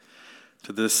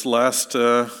To this last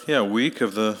week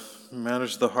of the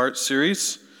Matters of the Heart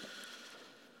series.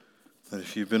 That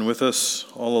if you've been with us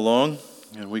all along,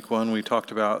 in week 1 we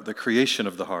talked about the creation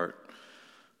of the heart.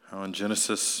 How in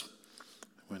Genesis,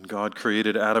 when God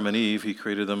created Adam and Eve, he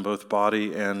created them both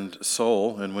body and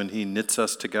soul. And when he knits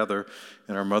us together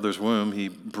in our mother's womb, he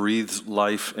breathes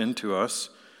life into us,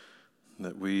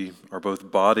 that we are both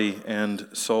body and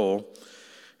soul.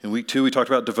 In week 2 we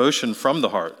talked about devotion from the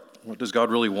heart. What does God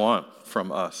really want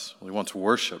from us? Well, he wants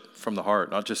worship from the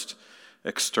heart, not just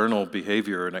external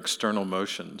behavior and external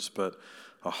motions, but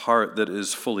a heart that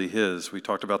is fully his. We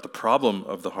talked about the problem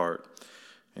of the heart.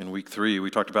 In week 3, we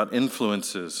talked about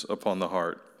influences upon the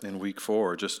heart. In week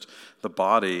 4, just the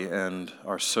body and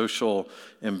our social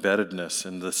embeddedness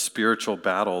and the spiritual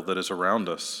battle that is around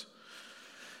us.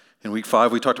 In week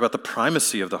 5, we talked about the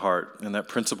primacy of the heart and that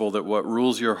principle that what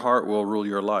rules your heart will rule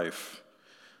your life.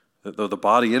 That though the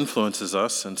body influences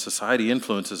us and society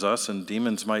influences us and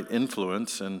demons might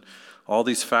influence and all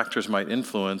these factors might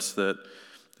influence, that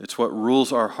it's what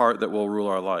rules our heart that will rule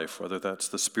our life, whether that's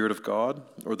the Spirit of God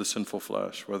or the sinful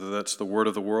flesh, whether that's the word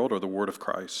of the world or the word of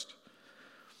Christ.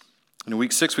 In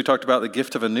week 6, we talked about the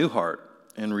gift of a new heart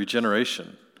and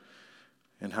regeneration,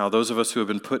 and how those of us who have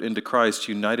been put into Christ,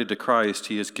 united to Christ,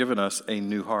 he has given us a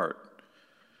new heart.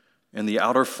 And the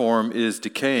outer form is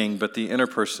decaying, but the inner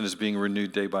person is being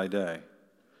renewed day by day.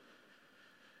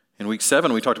 In week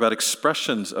 7, we talked about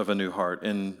expressions of a new heart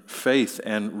in faith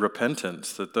and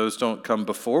repentance, that those don't come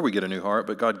before we get a new heart,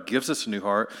 but God gives us a new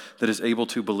heart that is able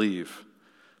to believe,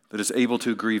 that is able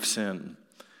to grieve sin,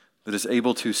 that is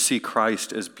able to see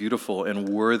Christ as beautiful and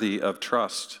worthy of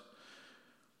trust.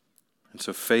 And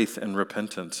so faith and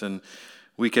repentance. In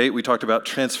week 8, we talked about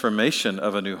transformation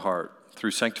of a new heart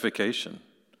through sanctification.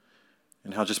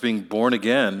 And how just being born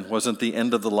again wasn't the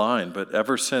end of the line, but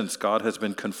ever since, God has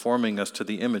been conforming us to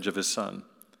the image of his Son.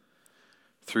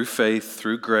 Through faith,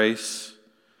 through grace,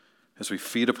 as we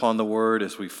feed upon the word,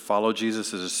 as we follow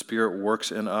Jesus, as his Spirit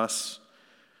works in us,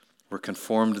 we're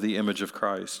conformed to the image of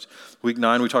Christ. Week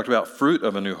 9, we talked about fruit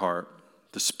of a new heart,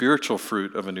 the spiritual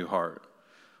fruit of a new heart,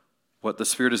 what the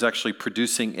Spirit is actually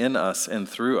producing in us and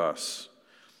through us.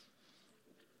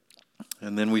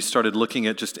 And then we started looking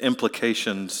at just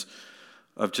implications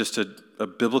of just a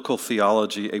biblical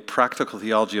theology, a practical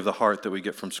theology of the heart that we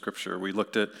get from Scripture. We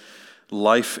looked at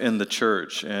life in the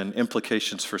church and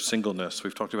implications for singleness.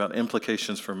 We've talked about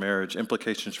implications for marriage,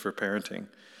 implications for parenting.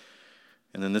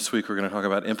 And then this week we're going to talk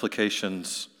about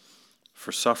implications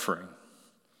for suffering.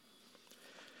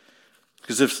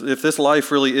 Because if this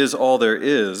life really is all there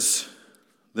is,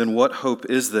 then what hope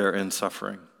is there in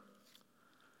suffering?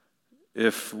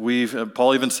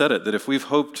 Paul even said it, that if we've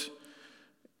hoped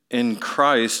in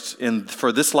Christ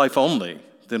for this life only,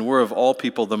 then we're of all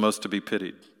people the most to be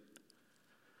pitied.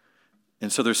 And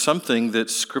so there's something that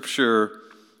Scripture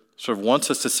sort of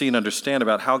wants us to see and understand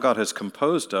about how God has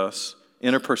composed us,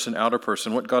 inner person, outer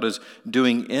person, what God is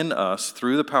doing in us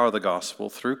through the power of the gospel,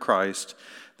 through Christ,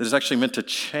 that is actually meant to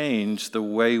change the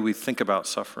way we think about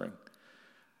suffering,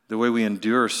 the way we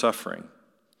endure suffering,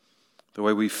 the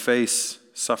way we face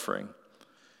suffering.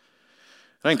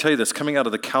 And I can tell you this, coming out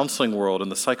of the counseling world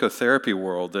and the psychotherapy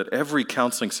world, that every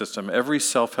counseling system, every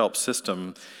self-help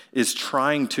system is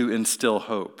trying to instill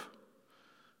hope.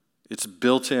 It's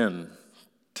built in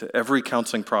to every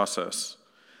counseling process.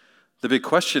 The big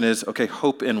question is, okay,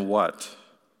 hope in what?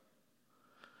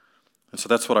 And so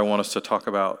that's what I want us to talk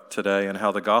about today, and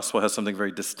how the gospel has something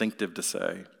very distinctive to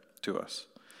say to us.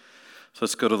 So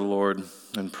let's go to the Lord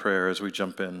in prayer as we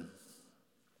jump in.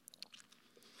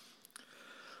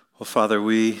 Well, Father,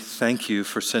 we thank you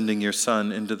for sending your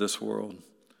Son into this world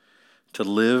to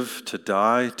live, to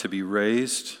die, to be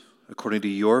raised according to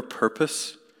your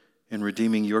purpose in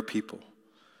redeeming your people,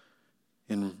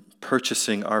 in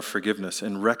purchasing our forgiveness,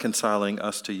 in reconciling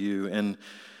us to you, in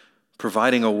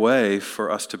providing a way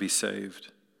for us to be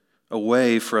saved, a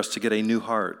way for us to get a new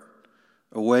heart,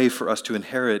 a way for us to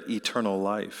inherit eternal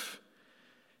life.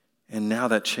 And now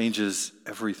that changes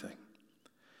everything.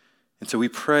 And so we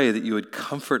pray that you would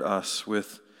comfort us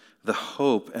with the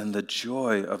hope and the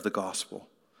joy of the gospel.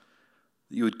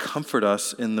 That you would comfort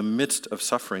us in the midst of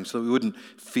suffering so that we wouldn't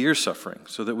fear suffering,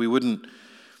 so that we wouldn't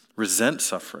resent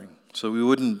suffering, so that we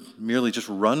wouldn't merely just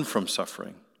run from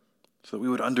suffering, so that we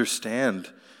would understand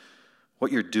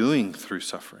what you're doing through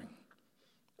suffering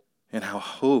and how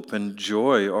hope and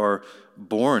joy are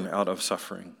born out of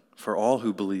suffering for all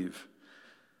who believe.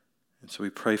 And so we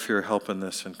pray for your help in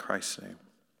this in Christ's name.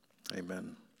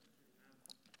 Amen.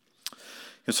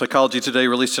 Psychology Today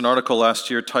released an article last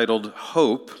year titled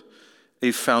 "Hope,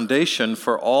 a Foundation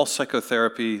for All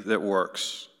Psychotherapy That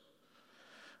Works."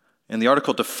 And the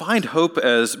article defined hope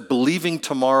as believing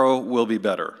tomorrow will be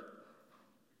better.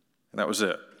 And that was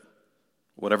it,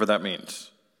 whatever that means.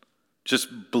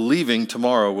 Just believing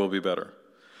tomorrow will be better.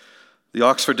 The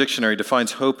Oxford Dictionary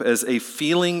defines hope as a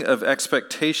feeling of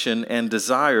expectation and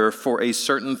desire for a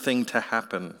certain thing to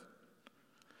happen.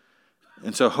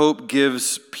 And so hope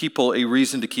gives people a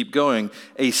reason to keep going,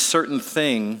 a certain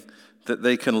thing that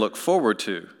they can look forward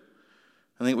to.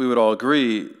 I think we would all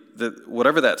agree that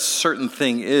whatever that certain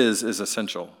thing is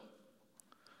essential.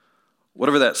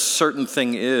 Whatever that certain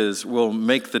thing is will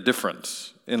make the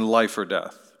difference in life or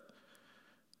death,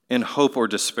 in hope or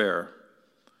despair,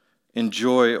 in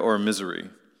joy or misery.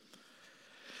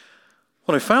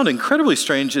 What I found incredibly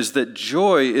strange is that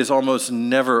joy is almost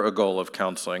never a goal of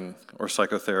counseling or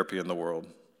psychotherapy in the world.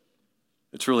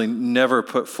 It's really never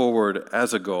put forward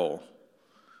as a goal.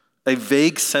 A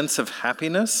vague sense of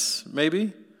happiness,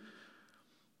 maybe.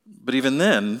 But even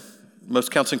then,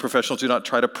 most counseling professionals do not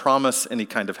try to promise any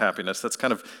kind of happiness. That's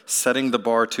kind of setting the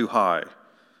bar too high,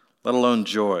 let alone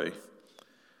joy.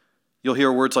 You'll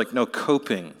hear words like, no,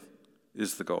 coping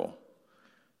is the goal.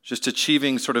 Just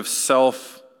achieving sort of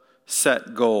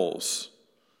self-set goals,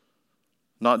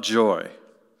 not joy.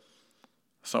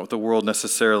 That's not what the world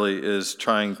necessarily is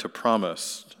trying to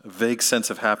promise. A vague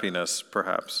sense of happiness,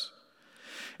 perhaps.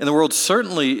 And the world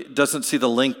certainly doesn't see the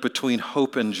link between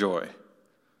hope and joy,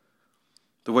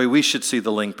 the way we should see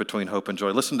the link between hope and joy.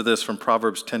 Listen to this from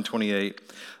Proverbs 10:28.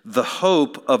 The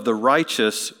hope of the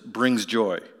righteous brings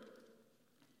joy,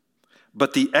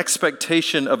 but the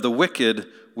expectation of the wicked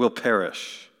will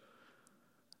perish.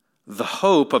 The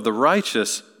hope of the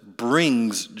righteous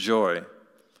brings joy,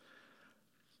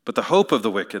 but the hope of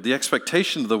the wicked, the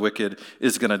expectation of the wicked,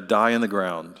 is going to die in the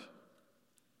ground.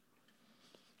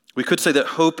 We could say that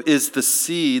hope is the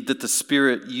seed that the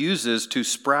Spirit uses to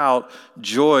sprout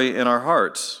joy in our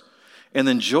hearts. And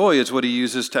then joy is what he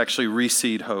uses to actually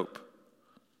reseed hope.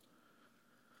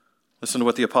 Listen to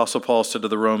what the Apostle Paul said to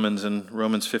the Romans in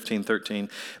Romans 15:13.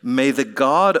 May the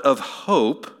God of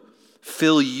hope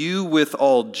fill you with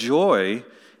all joy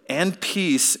and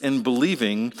peace in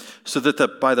believing, so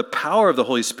that by the power of the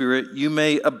Holy Spirit you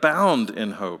may abound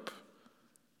in hope.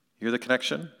 You hear the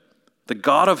connection? The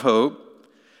God of hope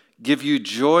give you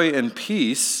joy and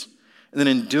peace, and then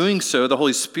in doing so, the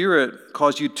Holy Spirit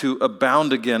cause you to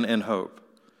abound again in hope.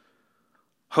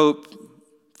 Hope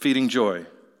feeding joy.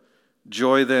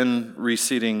 Joy then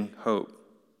reseeding hope.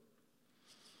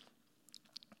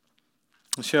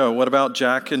 So, what about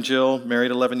Jack and Jill,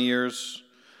 married 11 years,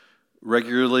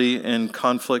 regularly in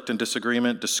conflict and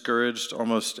disagreement, discouraged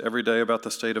almost every day about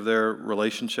the state of their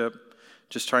relationship,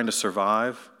 just trying to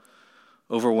survive?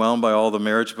 Overwhelmed by all the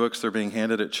marriage books they're being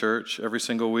handed at church every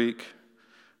single week,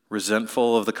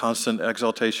 resentful of the constant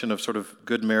exaltation of sort of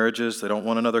good marriages. They don't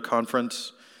want another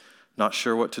conference, not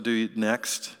sure what to do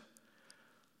next.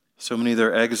 So many of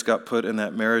their eggs got put in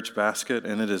that marriage basket,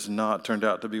 and it has not turned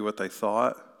out to be what they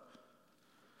thought.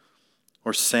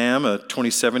 Or Sam, a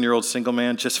 27-year-old single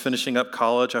man just finishing up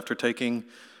college after taking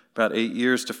about 8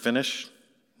 years to finish,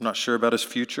 not sure about his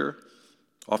future.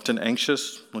 Often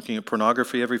anxious, looking at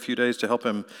pornography every few days to help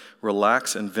him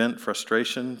relax and vent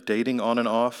frustration, dating on and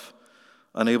off,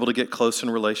 unable to get close in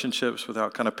relationships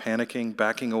without kind of panicking,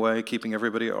 backing away, keeping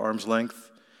everybody at arm's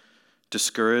length,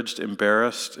 discouraged,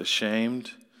 embarrassed,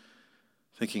 ashamed,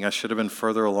 thinking I should have been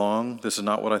further along. This is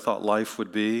not what I thought life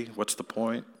would be. What's the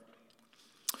point?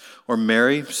 Or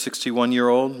Mary,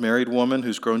 61-year-old married woman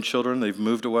who's grown children. They've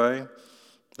moved away.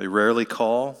 They rarely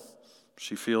call.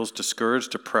 She feels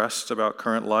discouraged, depressed about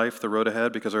current life, the road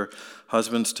ahead, because her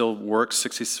husband still works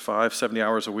 65, 70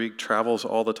 hours a week, travels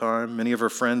all the time. Many of her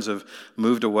friends have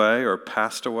moved away or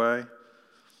passed away.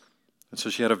 And so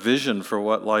she had a vision for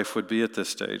what life would be at this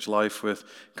stage, life with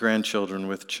grandchildren,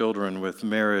 with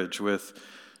marriage, with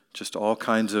just all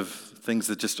kinds of things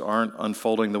that just aren't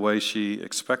unfolding the way she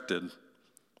expected.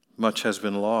 Much has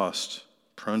been lost,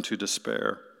 prone to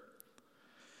despair.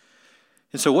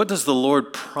 And so what does the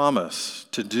Lord promise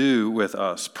to do with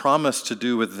us, promise to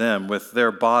do with them, with their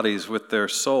bodies, with their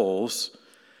souls,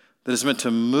 that is meant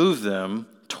to move them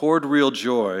toward real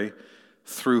joy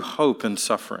through hope and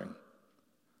suffering?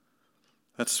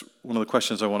 That's one of the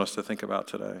questions I want us to think about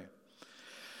today.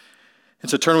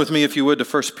 And so turn with me, if you would, to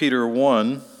 1 Peter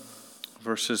 1,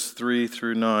 verses 3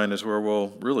 through 9 is where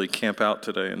we'll really camp out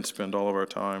today and spend all of our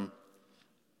time.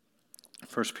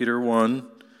 1 Peter 1,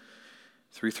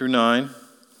 3 through 9.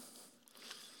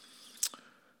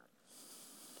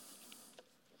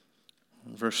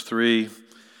 Verse 3,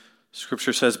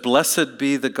 Scripture says, "Blessed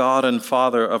be the God and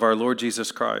Father of our Lord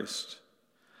Jesus Christ.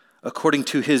 According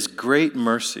to his great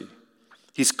mercy,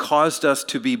 he's caused us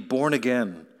to be born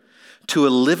again to a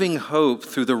living hope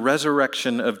through the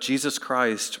resurrection of Jesus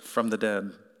Christ from the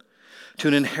dead, to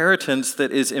an inheritance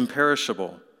that is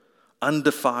imperishable,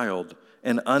 undefiled,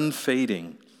 and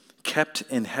unfading, kept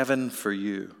in heaven for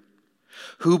you,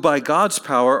 who by God's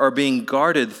power are being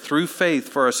guarded through faith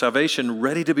for our salvation,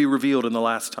 ready to be revealed in the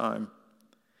last time.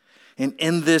 And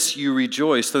in this you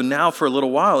rejoice, though now for a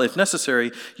little while, if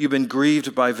necessary, you've been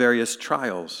grieved by various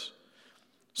trials,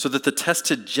 so that the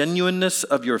tested genuineness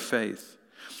of your faith,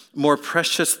 more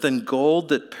precious than gold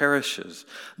that perishes,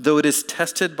 though it is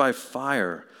tested by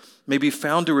fire, may be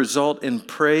found to result in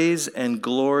praise and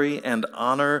glory and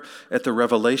honor at the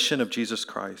revelation of Jesus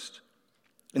Christ.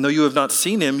 And though you have not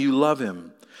seen him, you love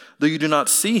him. Though you do not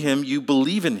see him, you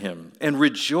believe in him and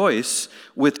rejoice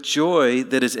with joy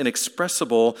that is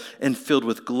inexpressible and filled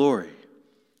with glory,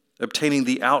 obtaining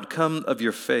the outcome of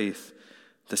your faith,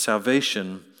 the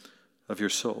salvation of your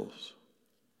souls.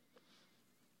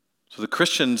 So the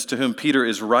Christians to whom Peter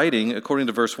is writing, according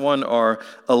to verse 1, are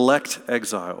elect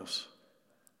exiles.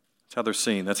 That's how they're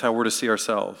seen. That's how we're to see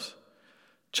ourselves.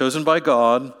 Chosen by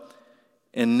God,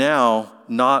 and now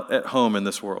not at home in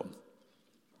this world,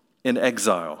 in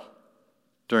exile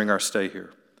during our stay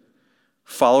here.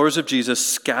 Followers of Jesus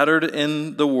scattered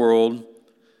in the world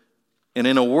and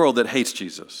in a world that hates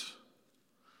Jesus.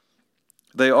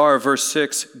 They are, verse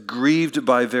 6, grieved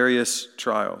by various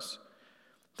trials.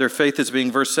 Their faith is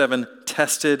being, verse 7,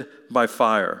 tested by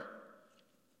fire.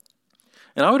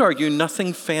 And I would argue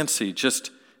nothing fancy,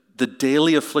 just the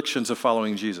daily afflictions of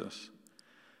following Jesus,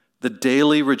 the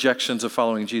daily rejections of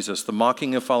following Jesus, the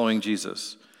mocking of following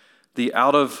Jesus, the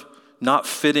out of not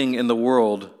fitting in the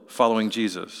world following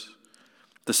Jesus,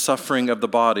 the suffering of the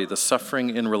body, the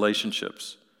suffering in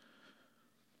relationships.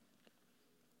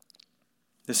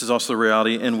 This is also the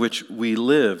reality in which we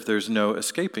live. There's no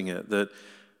escaping it, that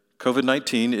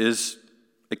COVID-19 is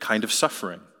a kind of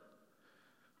suffering.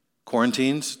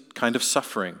 Quarantine's kind of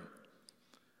suffering.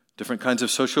 Different kinds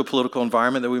of socio-political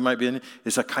environment that we might be in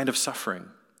is a kind of suffering.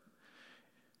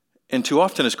 And too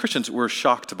often as Christians, we're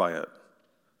shocked by it,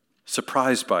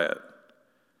 surprised by it,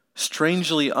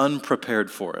 strangely unprepared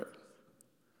for it.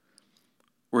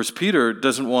 Whereas Peter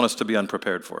doesn't want us to be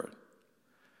unprepared for it.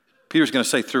 Peter's going to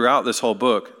say throughout this whole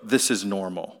book, this is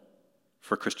normal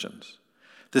for Christians.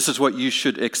 This is what you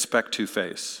should expect to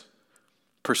face.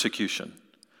 Persecution,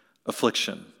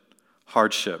 affliction,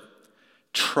 hardship,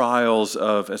 trials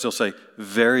of, as he'll say,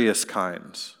 various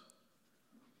kinds.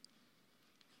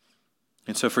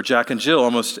 And so for Jack and Jill,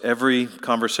 almost every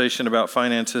conversation about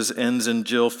finances ends in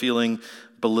Jill feeling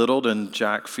belittled and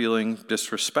Jack feeling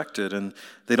disrespected. And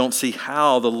they don't see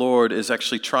how the Lord is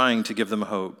actually trying to give them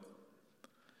hope,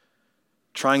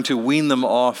 trying to wean them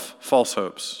off false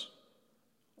hopes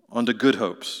onto good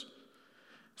hopes.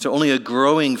 So only a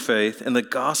growing faith in the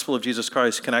gospel of Jesus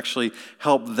Christ can actually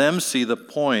help them see the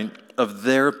point of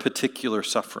their particular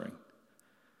suffering.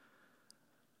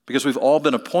 Because we've all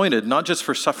been appointed, not just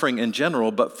for suffering in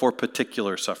general, but for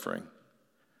particular suffering.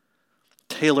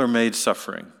 Tailor-made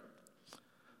suffering.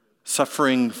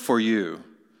 Suffering for you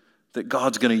that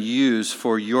God's going to use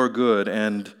for your good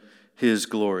and his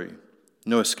glory.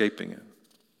 No escaping it.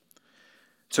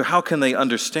 So how can they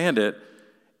understand it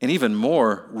and even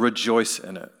more, rejoice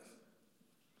in it?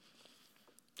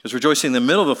 Because rejoicing in the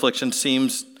middle of affliction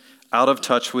seems out of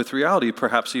touch with reality,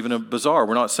 perhaps even bizarre.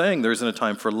 We're not saying there isn't a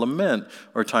time for lament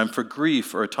or a time for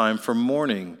grief or a time for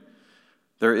mourning.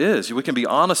 There is. We can be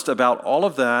honest about all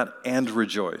of that and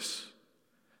rejoice.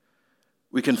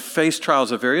 We can face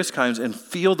trials of various kinds and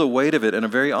feel the weight of it in a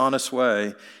very honest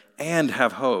way and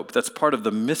have hope. That's part of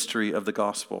the mystery of the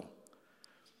gospel,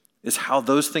 is how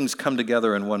those things come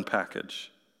together in one package.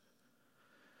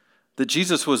 That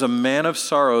Jesus was a man of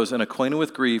sorrows and acquainted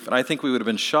with grief, and I think we would have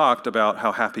been shocked about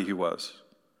how happy he was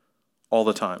all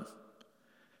the time.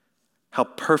 How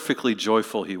perfectly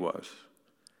joyful he was.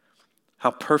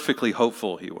 How perfectly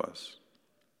hopeful he was.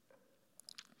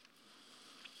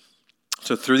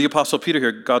 So through the Apostle Peter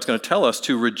here, God's going to tell us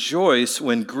to rejoice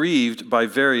when grieved by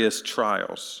various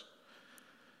trials.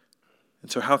 And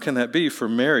so how can that be for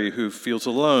Mary, who feels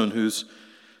alone, whose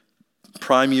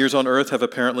prime years on earth have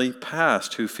apparently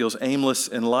passed, who feels aimless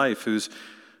in life, who's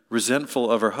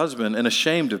resentful of her husband and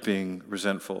ashamed of being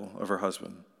resentful of her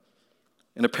husband?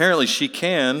 And apparently she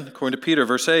can, according to Peter,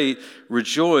 verse 8,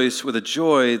 rejoice with a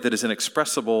joy that is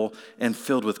inexpressible and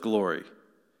filled with glory.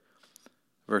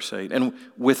 Verse 8, and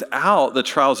without the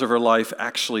trials of her life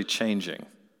actually changing,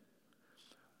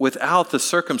 without the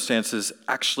circumstances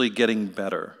actually getting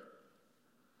better.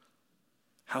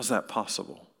 How's that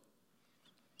possible?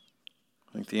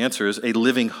 I think the answer is a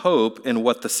living hope in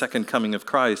what the second coming of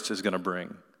Christ is going to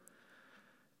bring.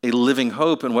 a living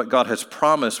hope in what God has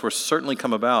promised will certainly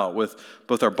come about with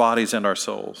both our bodies and our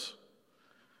souls.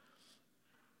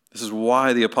 This is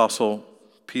why the Apostle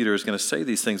Peter is going to say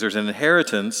these things. There's an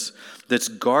inheritance that's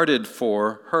guarded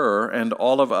for her and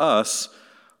all of us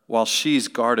while she's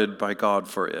guarded by God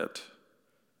for it.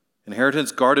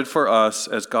 Inheritance guarded for us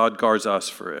as God guards us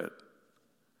for it.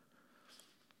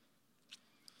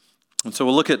 And so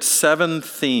we'll look at 7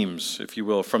 themes, if you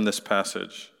will, from this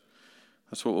passage.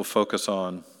 That's what we'll focus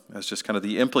on as just kind of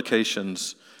the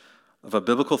implications of a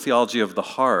biblical theology of the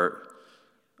heart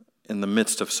in the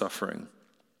midst of suffering.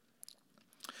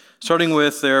 Starting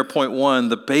with there, point 1,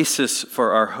 the basis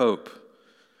for our hope,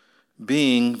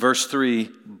 being, verse 3,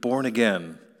 born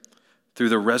again through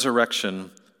the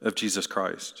resurrection of Jesus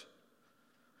Christ.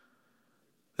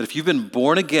 That if you've been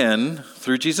born again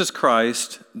through Jesus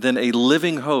Christ, then a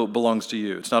living hope belongs to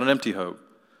you. It's not an empty hope,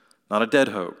 not a dead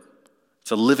hope.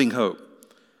 It's a living hope.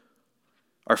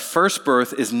 Our first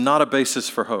birth is not a basis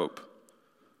for hope.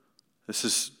 This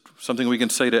is something we can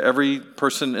say to every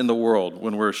person in the world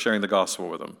when we're sharing the gospel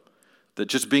with them. That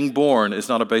just being born is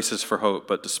not a basis for hope,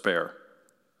 but despair.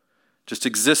 Just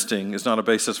existing is not a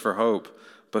basis for hope,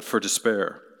 but for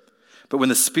despair. But when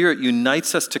the Spirit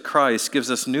unites us to Christ, gives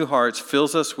us new hearts,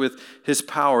 fills us with His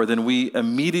power, then we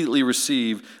immediately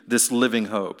receive this living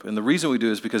hope. And the reason we do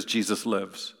is because Jesus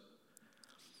lives.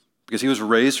 Because He was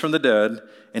raised from the dead,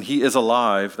 and He is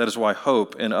alive. That is why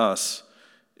hope in us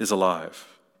is alive.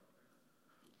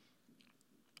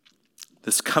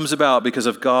 This comes about because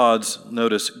of God's,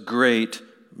 notice, great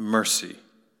mercy. In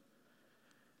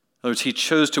other words, He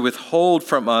chose to withhold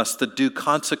from us the due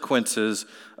consequences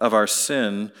of our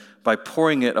sin by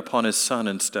pouring it upon His Son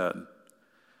instead.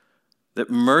 That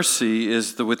mercy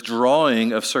is the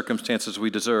withdrawing of circumstances we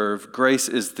deserve. Grace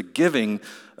is the giving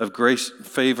of grace,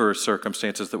 favor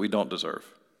circumstances that we don't deserve.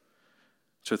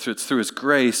 So it's through His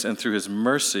grace and through His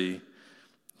mercy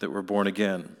that we're born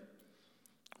again.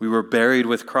 We were buried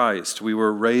with Christ. We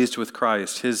were raised with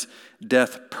Christ. His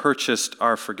death purchased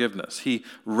our forgiveness. He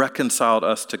reconciled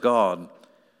us to God. And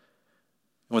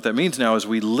what that means now is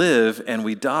we live and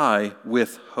we die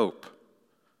with hope,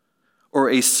 or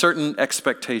a certain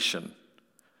expectation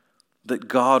that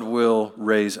God will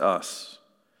raise us,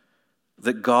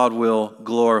 that God will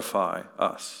glorify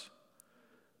us,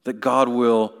 that God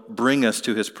will bring us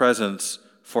to His presence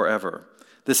forever.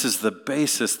 This is the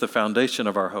basis, the foundation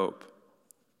of our hope.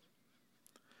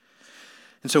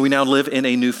 And so we now live in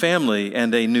a new family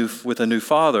and with a new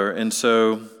father. And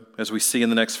so, as we see in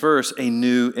the next verse, a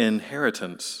new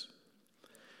inheritance.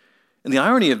 And the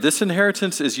irony of this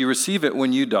inheritance is you receive it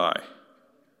when you die,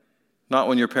 not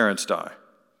when your parents die.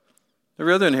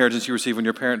 Every other inheritance you receive when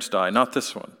your parents die, not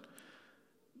this one.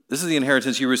 This is the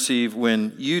inheritance you receive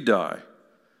when you die.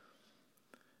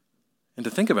 And to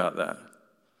think about that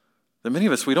many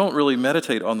of us, we don't really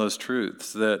meditate on those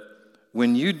truths, that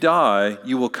when you die,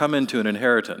 you will come into an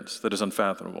inheritance that is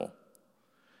unfathomable.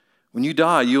 When you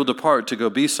die, you'll depart to go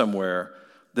be somewhere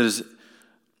that is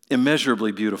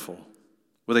immeasurably beautiful,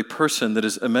 with a person that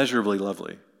is immeasurably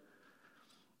lovely,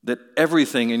 that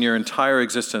everything in your entire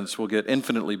existence will get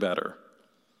infinitely better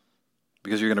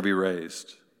because you're going to be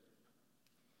raised.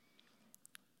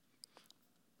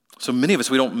 So many of us,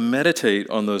 we don't meditate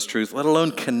on those truths, let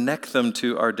alone connect them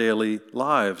to our daily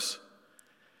lives.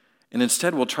 And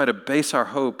instead, we'll try to base our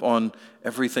hope on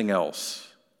everything else.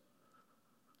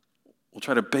 We'll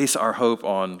try to base our hope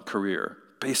on career,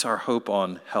 base our hope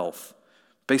on health,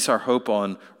 base our hope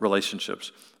on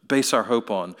relationships, base our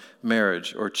hope on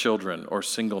marriage or children or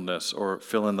singleness or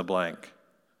fill in the blank.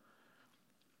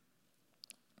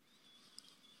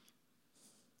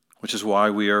 Which is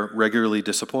why we are regularly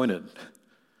disappointed,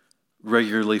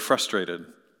 regularly frustrated,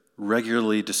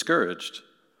 regularly discouraged.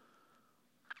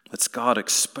 It's God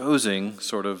exposing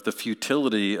sort of the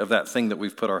futility of that thing that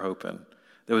we've put our hope in,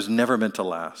 that was never meant to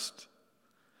last.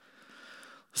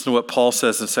 Listen to what Paul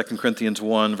says in 2 Corinthians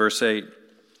 1, verse 8.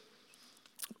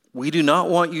 We do not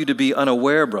want you to be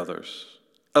unaware, brothers,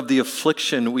 of the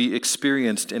affliction we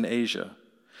experienced in Asia.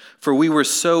 For we were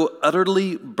so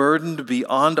utterly burdened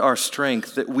beyond our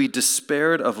strength that we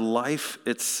despaired of life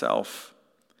itself.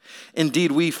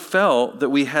 Indeed, we felt that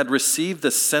we had received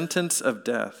the sentence of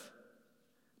death.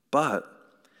 But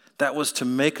that was to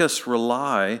make us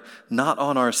rely not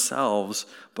on ourselves,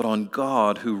 but on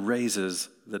God who raises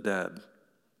the dead.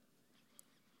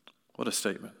 What a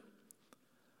statement.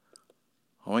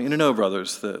 I want you to know,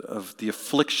 brothers, that of the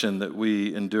affliction that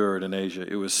we endured in Asia,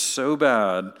 it was so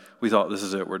bad, we thought, this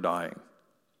is it, we're dying.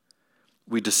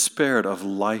 We despaired of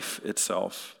life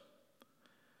itself.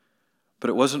 But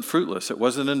it wasn't fruitless. It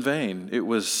wasn't in vain. It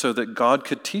was so that God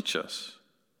could teach us.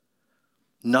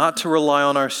 not to rely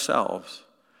on ourselves,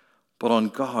 but on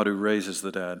God who raises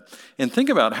the dead. And think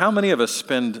about how many of us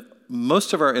spend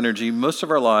most of our energy, most of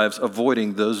our lives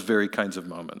avoiding those very kinds of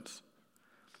moments.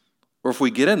 Or if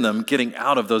we get in them, getting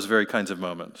out of those very kinds of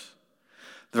moments.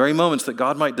 The very moments that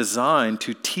God might design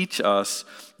to teach us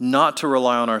not to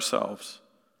rely on ourselves,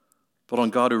 but on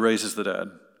God who raises the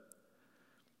dead.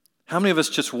 How many of us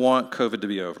just want COVID to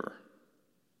be over?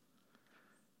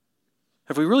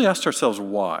 Have we really asked ourselves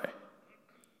why?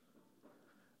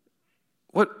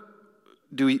 What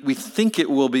do we think it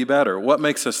will be better? What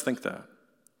makes us think that?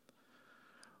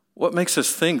 What makes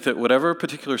us think that whatever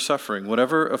particular suffering,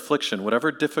 whatever affliction,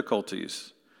 whatever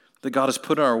difficulties that God has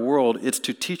put in our world, it's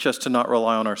to teach us to not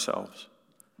rely on ourselves,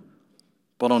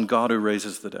 but on God who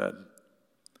raises the dead.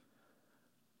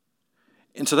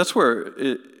 And so that's where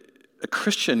a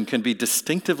Christian can be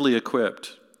distinctively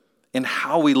equipped in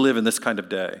how we live in this kind of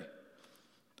day,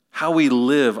 how we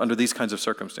live under these kinds of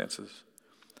circumstances,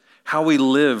 how we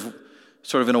live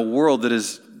sort of in a world that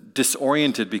is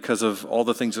disoriented because of all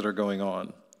the things that are going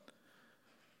on.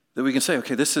 That we can say,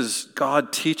 okay, this is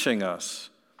God teaching us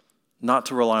not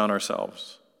to rely on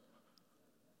ourselves,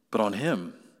 but on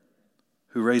Him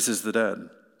who raises the dead.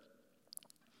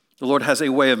 The Lord has a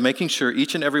way of making sure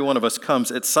each and every one of us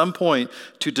comes at some point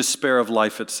to despair of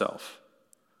life itself,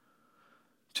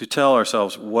 to tell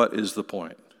ourselves, what is the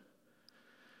point?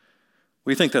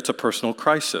 We think that's a personal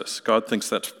crisis. God thinks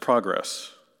that's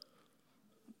progress.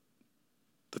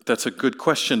 That's a good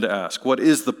question to ask. What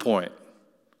is the point?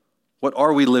 What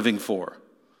are we living for?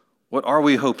 What are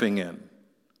we hoping in?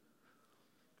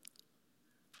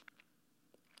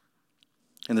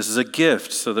 And this is a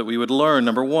gift so that we would learn,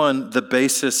 number one, the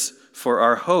basis for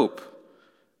our hope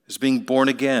is being born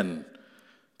again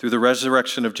through the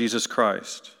resurrection of Jesus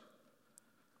Christ,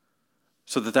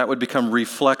 so that that would become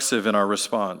reflexive in our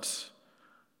response.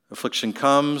 Affliction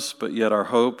comes, but yet our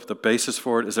hope, the basis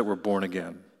for it, is that we're born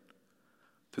again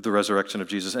through the resurrection of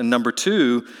Jesus. And number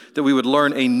two, that we would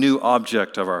learn a new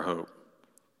object of our hope,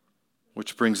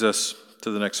 which brings us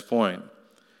to the next point.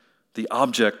 The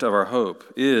object of our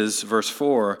hope is, verse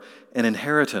 4, an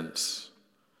inheritance.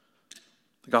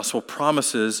 The gospel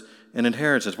promises an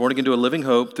inheritance. Born again to a living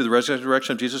hope through the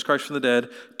resurrection of Jesus Christ from the dead,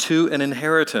 to an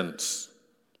inheritance.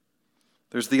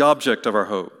 There's the object of our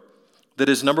hope. That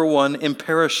is, number one,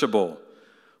 imperishable,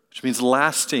 which means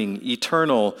lasting,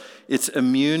 eternal. It's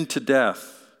immune to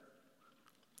death.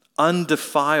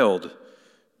 Undefiled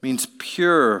means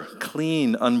pure,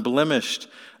 clean, unblemished,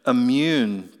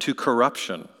 immune to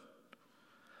corruption.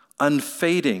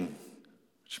 Unfading,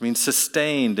 which means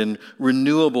sustained and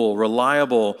renewable,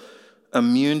 reliable,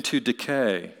 immune to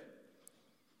decay.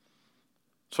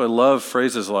 So I love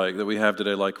phrases like that we have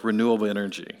today, like renewable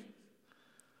energy.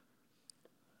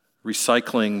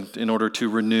 Recycling in order to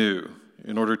renew,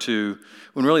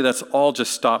 when really that's all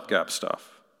just stopgap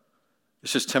stuff.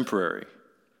 It's just temporary.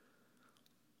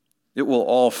 It will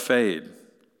all fade,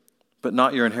 but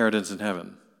not your inheritance in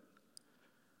heaven.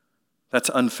 That's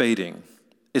unfading.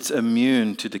 It's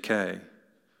immune to decay.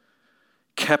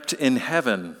 Kept in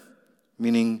heaven,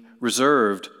 meaning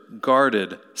reserved,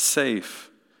 guarded, safe,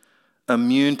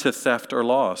 immune to theft or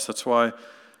loss. That's why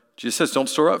Jesus says, don't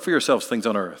store up for yourselves things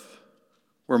on earth,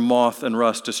 where moth and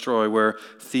rust destroy, where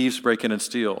thieves break in and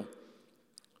steal.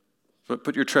 But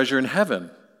put your treasure in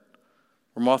heaven,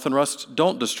 where moth and rust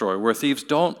don't destroy, where thieves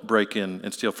don't break in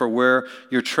and steal. For where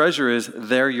your treasure is,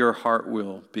 there your heart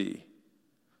will be.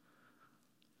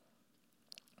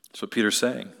 That's what Peter's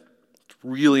saying. It's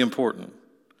really important.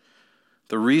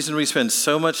 The reason we spend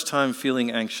so much time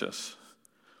feeling anxious,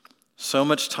 so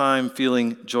much time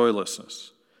feeling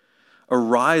joylessness,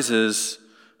 arises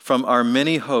from our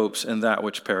many hopes in that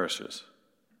which perishes.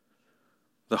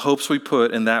 The hopes we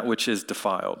put in that which is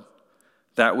defiled,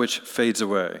 that which fades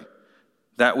away,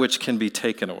 that which can be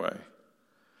taken away.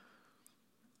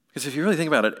 Because if you really think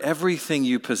about it, everything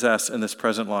you possess in this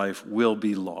present life will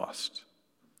be lost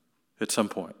at some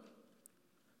point.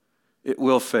 It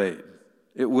will fade.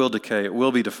 It will decay. It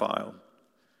will be defiled.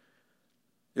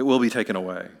 It will be taken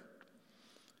away.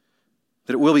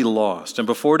 That it will be lost. And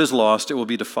before it is lost, it will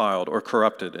be defiled or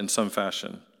corrupted in some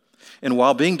fashion. And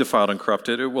while being defiled and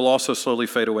corrupted, it will also slowly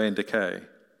fade away and decay.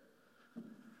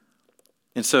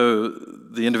 And so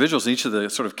the individuals in each of the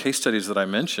sort of case studies that I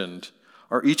mentioned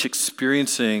are each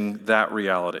experiencing that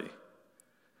reality.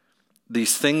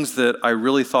 These things that I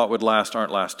really thought would last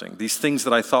aren't lasting. These things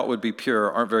that I thought would be pure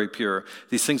aren't very pure.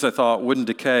 These things I thought wouldn't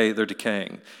decay, they're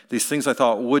decaying. These things I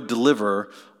thought would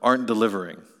deliver aren't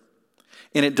delivering.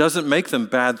 And it doesn't make them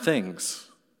bad things.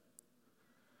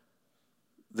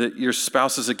 that your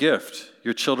spouse is a gift,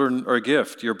 your children are a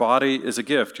gift, your body is a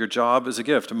gift, your job is a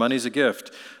gift, money's a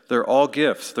gift. They're all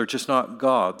gifts. They're just not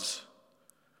gods.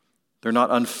 They're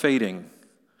not unfading.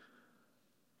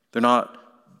 They're not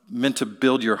meant to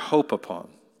build your hope upon.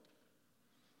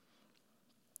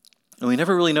 And we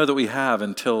never really know that we have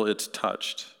until it's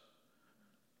touched,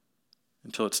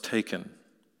 until it's taken.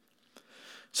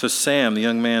 So Sam, the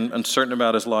young man uncertain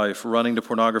about his life, running to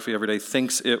pornography every day,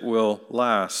 thinks it will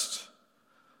last.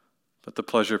 But the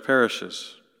pleasure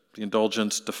perishes. The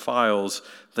indulgence defiles.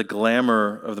 The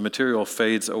glamour of the material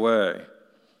fades away.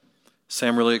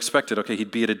 Sam really expected, okay,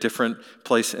 he'd be at a different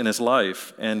place in his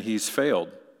life, and he's failed.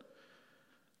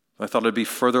 I thought it'd be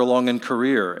further along in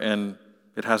career, and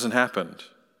it hasn't happened.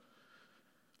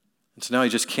 And so now he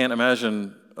just can't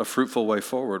imagine a fruitful way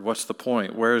forward. What's the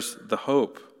point? Where's the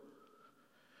hope?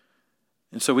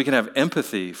 And so we can have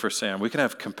empathy for Sam. We can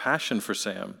have compassion for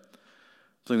Sam.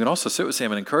 So we can also sit with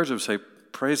Sam and encourage him to say,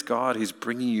 praise God, he's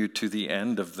bringing you to the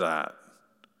end of that.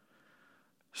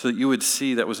 So that you would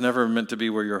see that was never meant to be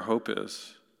where your hope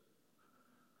is.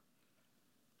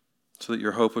 So that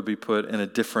your hope would be put in a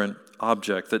different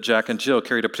object. That Jack and Jill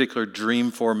carried a particular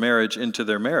dream for marriage into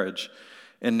their marriage,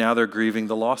 and now they're grieving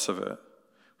the loss of it.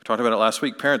 We talked about it last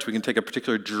week. Parents, we can take a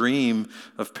particular dream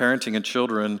of parenting and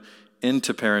children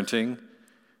into parenting,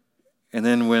 and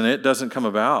then when it doesn't come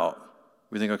about,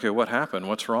 we think, okay, what happened?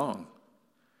 What's wrong?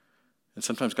 And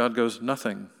sometimes God goes,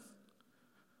 nothing.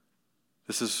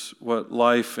 This is what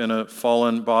life in a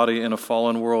fallen body, in a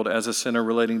fallen world, as a sinner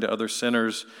relating to other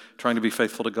sinners, trying to be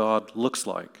faithful to God, looks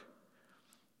like,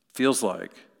 feels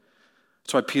like.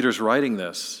 That's why Peter's writing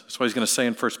this. That's why he's going to say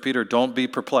in 1 Peter, don't be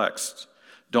perplexed.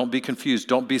 Don't be confused.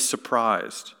 Don't be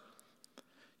surprised.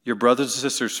 Your brothers and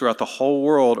sisters throughout the whole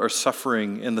world are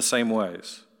suffering in the same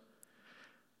ways.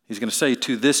 He's going to say,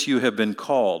 to this you have been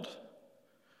called.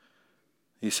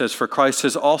 He says, for Christ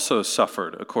has also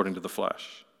suffered according to the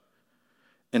flesh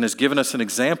and has given us an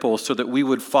example so that we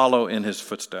would follow in his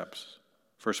footsteps.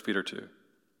 1 Peter 2.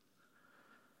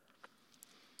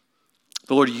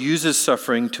 The Lord uses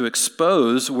suffering to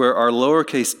expose where our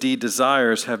lowercase d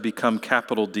desires have become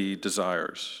capital D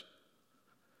desires.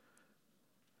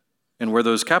 And where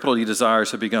those capital D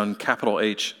desires have begun capital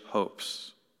H hopes.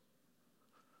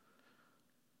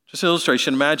 Just an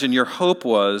illustration, imagine your hope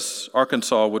was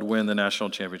Arkansas would win the national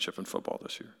championship in football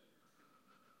this year.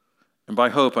 And by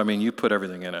hope, I mean you put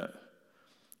everything in it.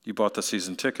 You bought the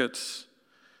season tickets.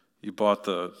 You bought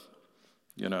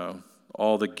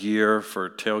all the gear for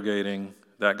tailgating.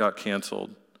 That got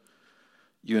canceled.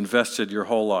 You invested your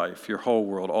whole life, your whole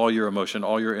world, all your emotion,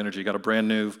 all your energy. You got a brand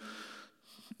new,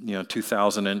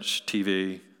 2,000-inch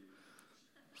TV.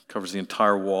 Covers the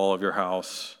entire wall of your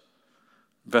house.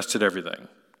 Invested everything.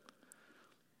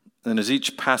 And as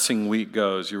each passing week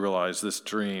goes, you realize this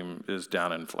dream is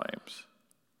down in flames.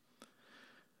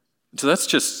 So that's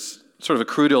just sort of a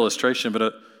crude illustration,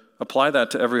 but apply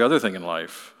that to every other thing in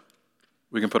life.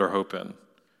 We can put our hope in.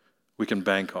 We can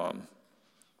bank on.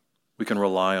 We can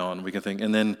rely on. We can think.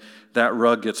 And then that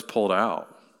rug gets pulled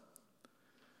out.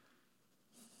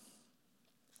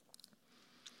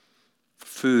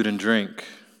 Food and drink.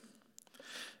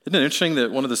 Isn't it interesting that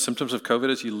one of the symptoms of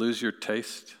COVID is you lose your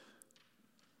taste?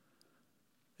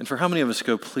 And for how many of us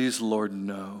go, please, Lord,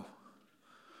 no.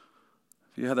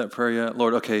 Have you had that prayer yet?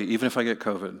 Lord, okay, even if I get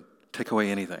COVID, take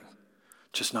away anything.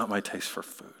 Just not my taste for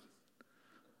food.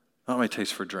 Not my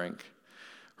taste for drink.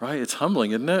 Right? It's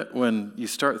humbling, isn't it? When you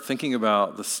start thinking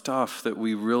about the stuff that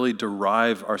we really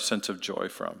derive our sense of joy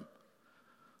from,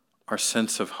 our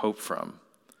sense of hope from,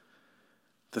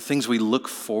 the things we look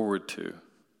forward to.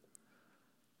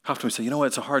 How often we say, you know what,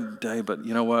 it's a hard day, but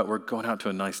you know what, we're going out to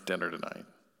a nice dinner tonight.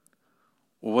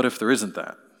 Well, what if there isn't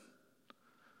that?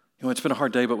 It's been a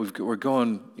hard day, but we're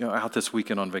going out this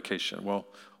weekend on vacation. Well,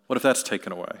 what if that's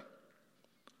taken away?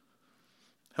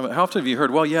 How often have you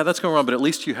heard, well, yeah, that's going wrong, but at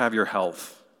least you have your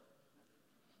health.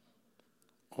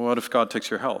 Well, what if God takes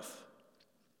your health?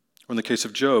 Or in the case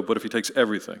of Job, what if he takes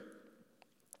everything?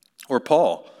 Or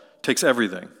Paul takes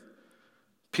everything.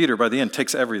 Peter, by the end,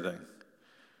 takes everything.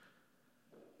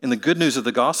 And the good news of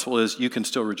the gospel is you can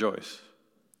still rejoice.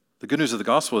 The good news of the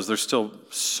gospel is there's still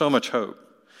so much hope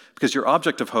because your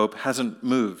object of hope hasn't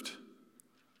moved.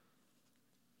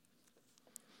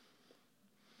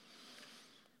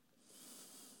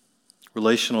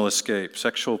 Relational escape,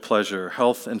 sexual pleasure,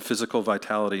 health and physical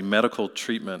vitality, medical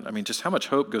treatment. I mean, just how much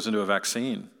hope goes into a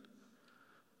vaccine?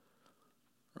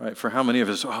 Right? For how many of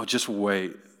us, just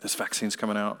wait, this vaccine's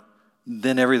coming out.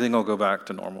 Then everything will go back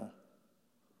to normal.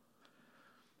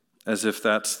 As if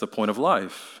that's the point of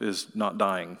life, is not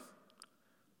dying.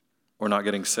 Or not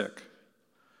getting sick,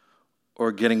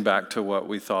 or getting back to what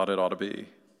we thought it ought to be.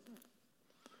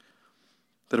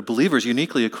 That a believer is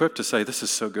uniquely equipped to say, this is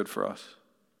so good for us.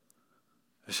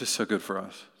 It's just so good for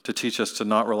us to teach us to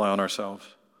not rely on ourselves,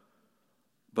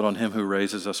 but on him who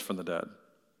raises us from the dead.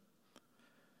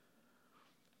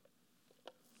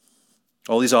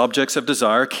 All these objects of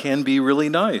desire can be really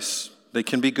nice. They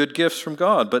can be good gifts from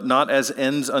God, but not as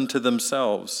ends unto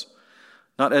themselves,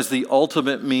 not as the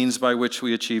ultimate means by which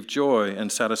we achieve joy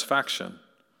and satisfaction.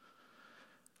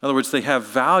 In other words, they have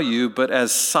value, but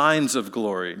as signs of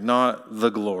glory, not the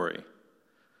glory.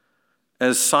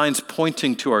 As signs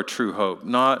pointing to our true hope,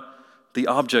 not the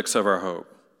objects of our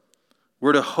hope.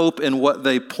 We're to hope in what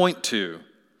they point to.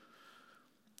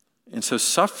 And so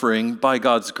suffering, by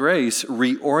God's grace,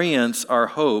 reorients our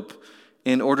hope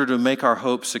in order to make our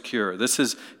hope secure. This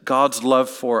is God's love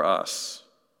for us.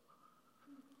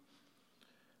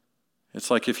 It's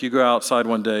like if you go outside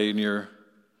one day and your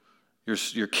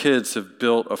kids have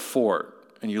built a fort,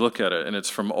 and you look at it, and it's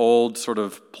from old sort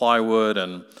of plywood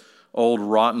and old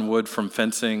rotten wood from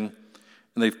fencing,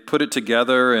 and they've put it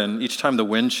together, and each time the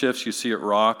wind shifts, you see it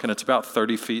rock, and it's about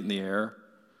 30 feet in the air.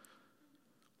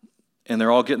 And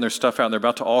they're all getting their stuff out, and they're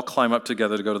about to all climb up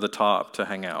together to go to the top to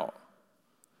hang out.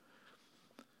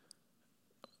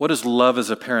 What does love as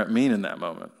a parent mean in that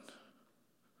moment?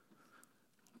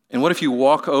 And what if you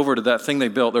walk over to that thing they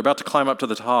built, they're about to climb up to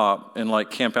the top and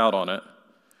like camp out on it,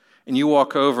 and you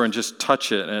walk over and just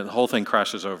touch it, and the whole thing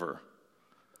crashes over?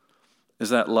 Is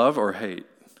that love or hate?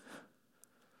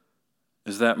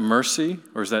 Is that mercy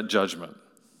or is that judgment?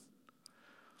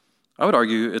 I would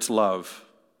argue it's love.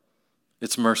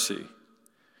 It's mercy.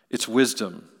 It's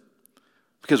wisdom.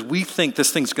 Because we think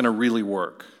this thing's going to really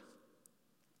work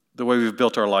the way we've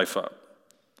built our life up.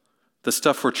 The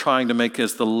stuff we're trying to make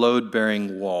as the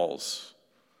load-bearing walls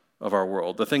of our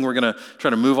world. The thing we're going to try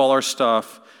to move all our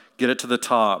stuff, get it to the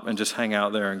top, and just hang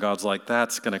out there. And God's like,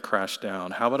 that's going to crash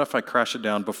down. How about if I crash it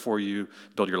down before you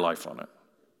build your life on it?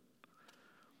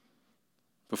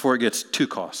 Before it gets too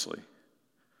costly.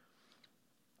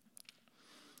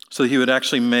 So he would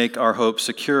actually make our hope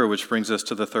secure, which brings us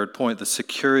to the third point. The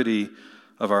security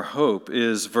of our hope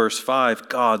is, verse 5,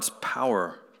 God's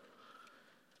power.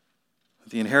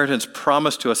 The inheritance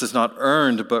promised to us is not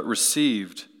earned, but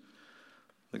received.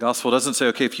 The gospel doesn't say,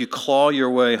 okay, if you claw your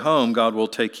way home, God will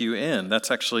take you in.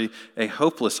 That's actually a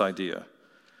hopeless idea.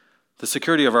 The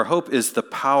security of our hope is the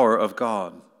power of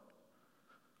God.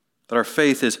 That our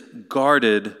faith is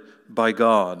guarded by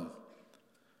God.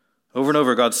 Over and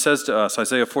over, God says to us,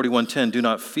 Isaiah 41:10, do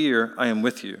not fear, I am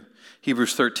with you.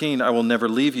 Hebrews 13, I will never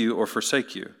leave you or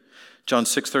forsake you. John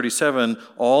 6:37,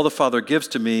 all the Father gives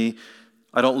to me,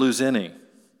 I don't lose any.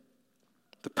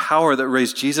 The power that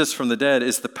raised Jesus from the dead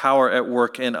is the power at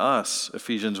work in us,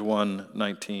 Ephesians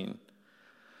 1:19.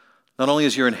 Not only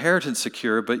is your inheritance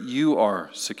secure, but you are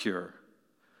secure.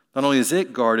 Not only is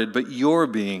it guarded, but you're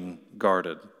being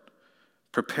guarded,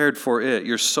 prepared for it.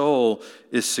 Your soul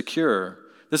is secure.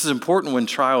 This is important when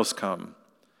trials come,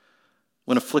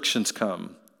 when afflictions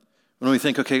come, when we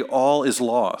think, okay, all is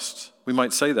lost. We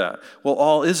might say that. Well,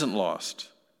 all isn't lost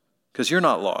because you're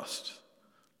not lost.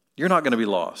 You're not going to be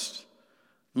lost.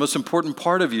 The most important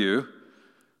part of you,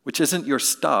 which isn't your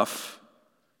stuff,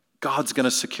 God's going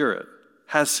to secure it,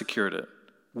 has secured it,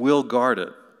 will guard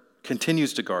it,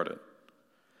 continues to guard it.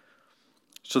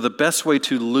 So the best way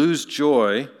to lose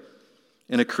joy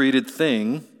in a created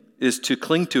thing is to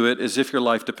cling to it as if your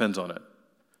life depends on it.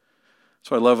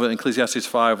 So I love in Ecclesiastes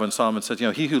 5 when Solomon says,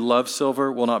 he who loves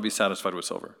silver will not be satisfied with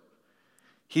silver.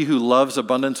 He who loves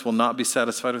abundance will not be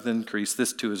satisfied with increase.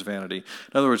 This too is vanity.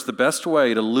 In other words, the best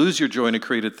way to lose your joy in a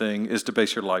created thing is to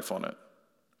base your life on it.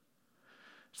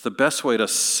 It's the best way to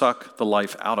suck the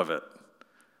life out of it,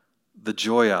 the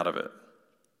joy out of it.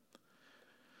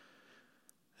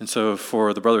 And so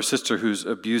for the brother or sister who's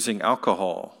abusing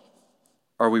alcohol,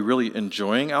 are we really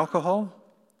enjoying alcohol?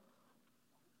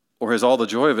 Or has all the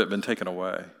joy of it been taken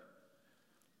away?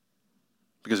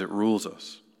 Because it rules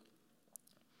us.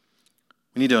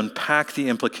 We need to unpack the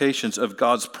implications of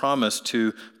God's promise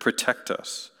to protect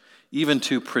us, even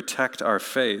to protect our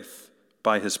faith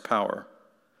by his power.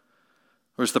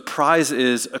 Whereas the prize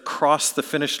is across the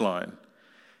finish line,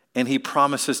 and he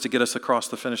promises to get us across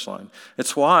the finish line.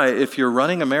 It's why if you're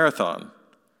running a marathon,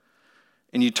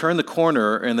 and you turn the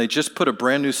corner and they just put a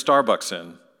brand new Starbucks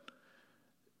in,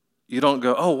 you don't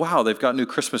go, oh, wow, they've got new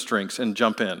Christmas drinks and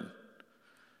jump in.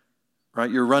 Right?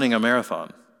 You're running a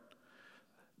marathon.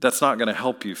 That's not going to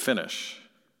help you finish.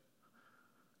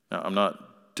 Now, I'm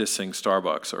not dissing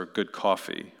Starbucks or good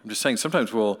coffee. I'm just saying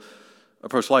sometimes we'll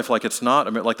approach life like it's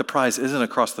not, like the prize isn't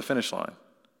across the finish line,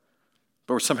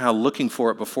 but we're somehow looking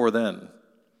for it before then.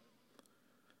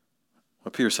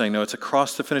 What Peter's saying, no, it's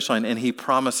across the finish line, and he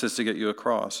promises to get you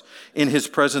across. In his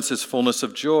presence is fullness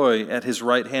of joy. At his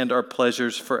right hand are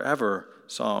pleasures forever,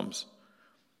 Psalms.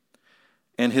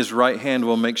 And his right hand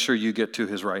will make sure you get to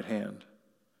his right hand.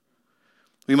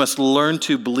 We must learn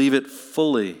to believe it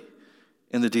fully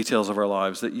in the details of our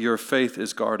lives, that your faith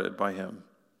is guarded by him.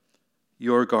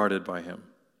 You're guarded by him.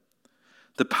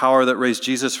 The power that raised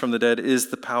Jesus from the dead is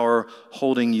the power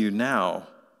holding you now.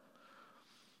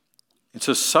 And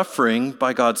so suffering,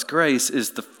 by God's grace,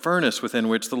 is the furnace within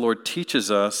which the Lord teaches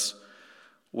us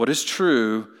what is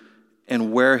true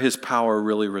and where his power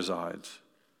really resides.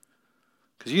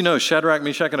 Because you know, Shadrach,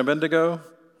 Meshach, and Abednego,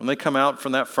 when they come out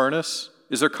from that furnace,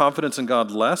 is their confidence in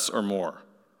God less or more?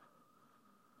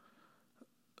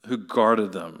 Who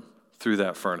guarded them through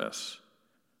that furnace,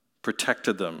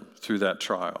 protected them through that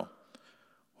trial.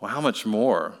 Well, how much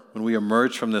more, when we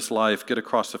emerge from this life, get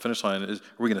across the finish line, are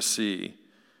we going to see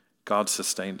God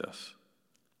sustained us?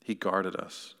 He guarded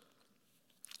us.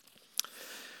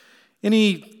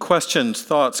 Any questions,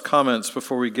 thoughts, comments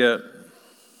before we get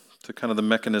to kind of the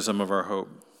mechanism of our hope?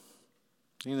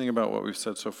 Anything about what we've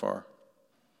said so far?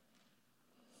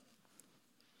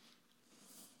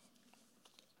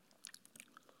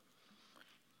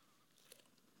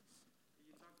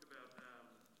 You talked about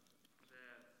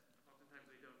that oftentimes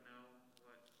we don't know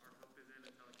what our hope is in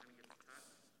until it kind of gets cut.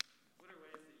 What are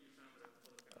ways that you found that it's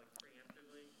kind of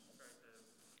preemptively try to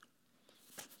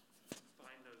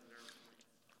find those nerve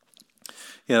points?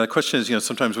 Yeah, the question is,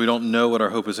 sometimes we don't know what our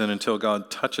hope is in until God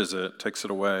touches it, takes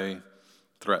it away,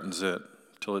 threatens it,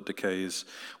 till it decays.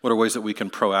 What are ways that we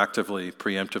can proactively,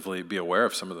 preemptively be aware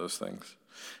of some of those things?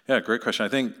 Yeah, great question. I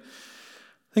think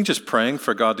just praying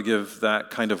for God to give that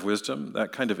kind of wisdom,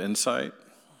 that kind of insight.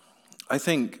 I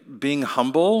think being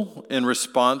humble in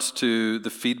response to the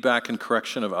feedback and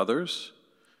correction of others,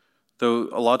 though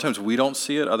a lot of times we don't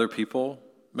see it, other people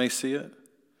may see it.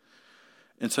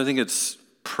 And so I think it's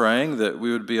praying that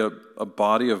we would be a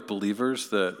body of believers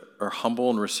that are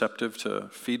humble and receptive to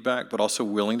feedback, but also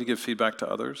willing to give feedback to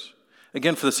others.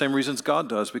 Again, for the same reasons God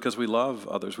does, because we love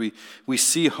others. We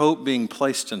see hope being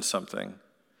placed in something.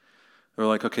 We're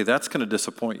like, okay, that's going to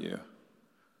disappoint you.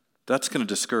 That's going to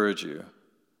discourage you.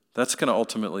 That's going to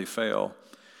ultimately fail.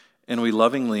 And we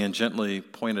lovingly and gently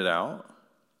point it out.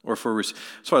 Or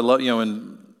so I love,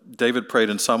 when David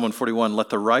prayed in Psalm 141, let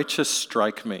the righteous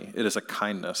strike me. It is a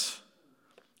kindness.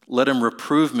 Let him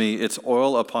reprove me, it's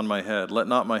oil upon my head. Let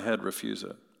not my head refuse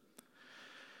it.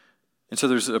 And so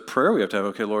there's a prayer we have to have.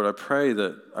 Okay, Lord, I pray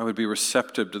that I would be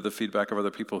receptive to the feedback of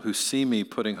other people who see me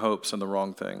putting hopes in the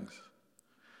wrong things.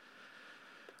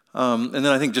 And then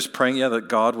I think just praying, that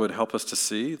God would help us to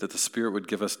see, that the Spirit would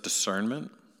give us discernment.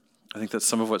 I think that's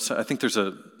some of I think there's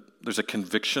a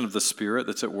conviction of the Spirit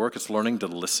that's at work. It's learning to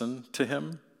listen to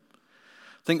him.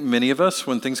 I think many of us,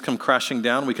 when things come crashing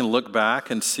down, we can look back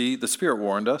and see the Spirit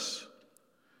warned us.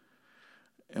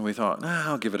 And we thought,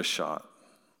 I'll give it a shot.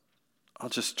 I'll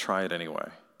just try it anyway.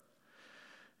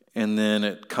 And then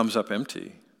it comes up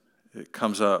empty. It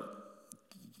comes up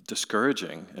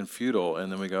discouraging and futile.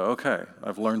 And then we go, okay,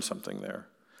 I've learned something there.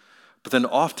 But then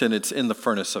often it's in the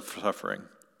furnace of suffering.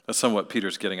 That's somewhat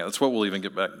Peter's getting at. That's what we'll even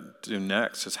get back to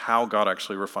next, is how God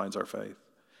actually refines our faith.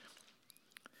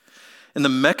 And the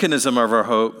mechanism of our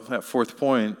hope, that fourth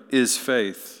point, is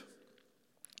faith.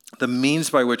 The means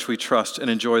by which we trust and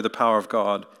enjoy the power of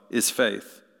God is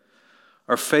faith.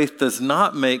 Our faith does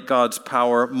not make God's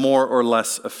power more or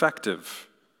less effective,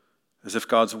 as if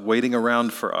God's waiting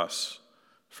around for us,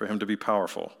 for him to be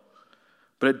powerful.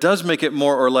 But it does make it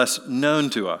more or less known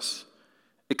to us,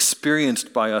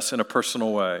 experienced by us in a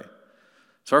personal way.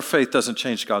 So our faith doesn't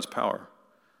change God's power.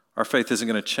 Our faith isn't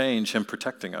going to change him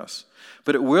protecting us.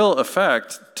 But it will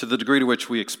affect to the degree to which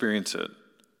we experience it,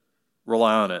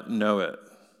 rely on it, know it.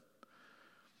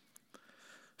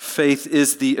 Faith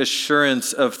is the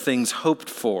assurance of things hoped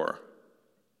for,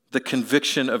 the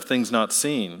conviction of things not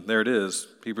seen. There it is,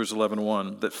 Hebrews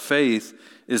 11:1. That faith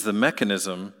is the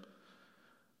mechanism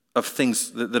of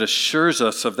things that assures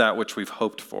us of that which we've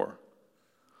hoped for.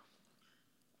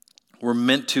 We're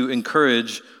meant to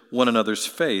encourage one another's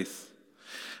faith.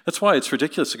 That's why it's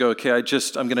ridiculous to go, okay, I'm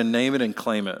going to name it and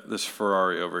claim it, this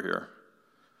Ferrari over here,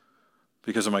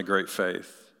 because of my great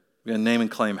faith. I'm going to name and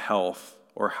claim health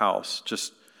or house,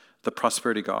 just the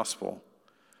prosperity gospel.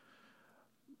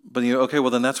 But okay, well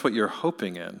then that's what you're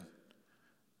hoping in.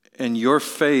 And your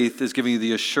faith is giving you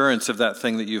the assurance of that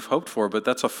thing that you've hoped for, but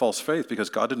that's a false faith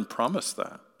because God didn't promise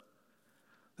that.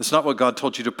 That's not what God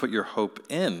told you to put your hope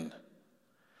in.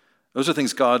 Those are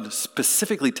things God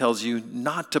specifically tells you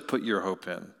not to put your hope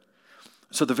in.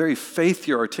 So the very faith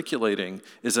you're articulating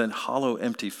is a hollow,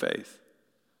 empty faith.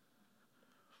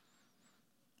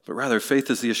 But rather, faith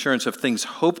is the assurance of things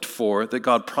hoped for that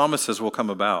God promises will come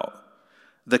about.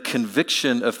 The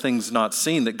conviction of things not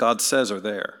seen that God says are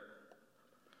there.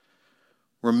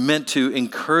 We're meant to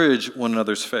encourage one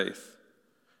another's faith.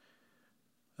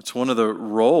 That's one of the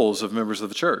roles of members of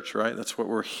the church, right? That's what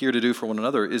we're here to do for one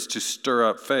another, is to stir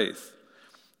up faith,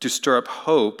 to stir up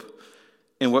hope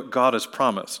in what God has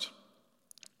promised,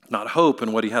 not hope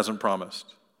in what he hasn't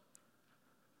promised.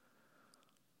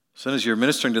 As soon as you're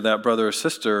ministering to that brother or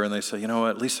sister and they say, you know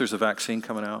what, at least there's a vaccine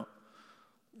coming out.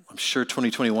 I'm sure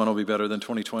 2021 will be better than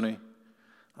 2020.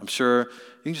 I'm sure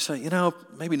you can just say,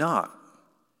 maybe not.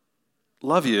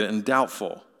 Love you and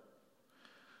doubtful.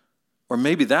 Or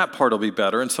maybe that part will be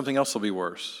better and something else will be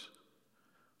worse.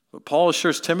 But Paul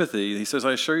assures Timothy, he says,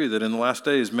 I assure you that in the last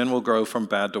days, men will grow from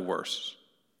bad to worse.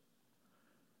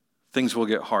 Things will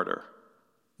get harder,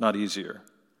 not easier.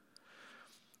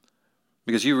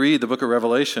 Because you read the book of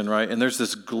Revelation, right? And there's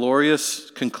this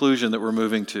glorious conclusion that we're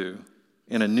moving to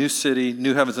in a new city,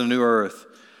 new heavens and a new earth.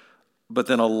 But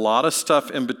then a lot of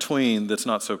stuff in between that's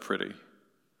not so pretty.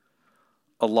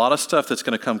 A lot of stuff that's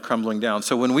going to come crumbling down.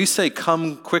 So when we say,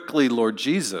 come quickly, Lord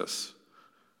Jesus,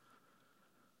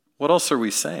 what else are we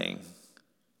saying?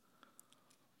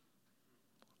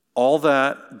 All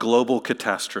that global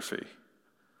catastrophe,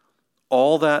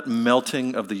 all that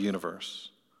melting of the universe,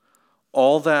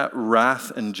 all that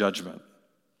wrath and judgment.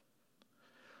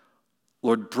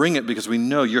 Lord, bring it because we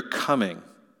know you're coming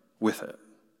with it.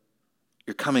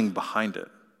 You're coming behind it.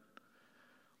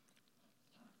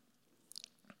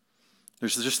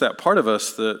 There's just that part of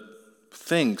us that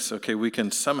thinks, okay, we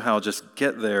can somehow just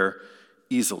get there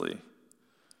easily.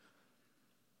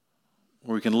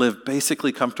 Where we can live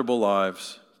basically comfortable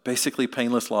lives, basically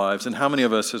painless lives. And how many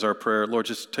of us is our prayer, Lord,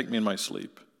 just take me in my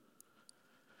sleep?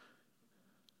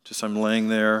 Just I'm laying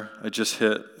there, I just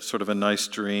hit sort of a nice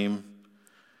dream,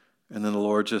 and then the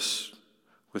Lord just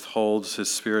withholds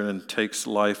his spirit and takes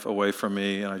life away from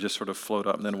me, and I just sort of float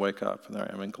up and then wake up, and there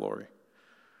I am in glory.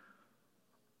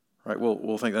 Right?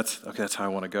 We'll think that's how I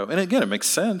want to go. And again, it makes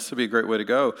sense. It'd be a great way to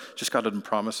go. Just God didn't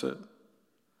promise it.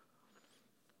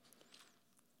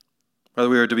 Rather,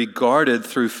 we are to be guarded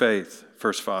through faith,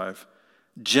 verse 5.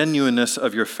 Genuineness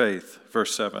of your faith,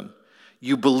 verse 7.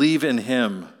 You believe in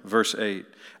him, verse 8.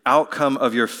 Outcome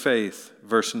of your faith,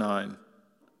 verse 9.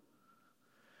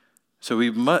 So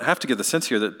we have to get the sense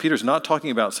here that Peter's not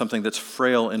talking about something that's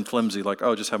frail and flimsy, like,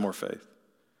 just have more faith.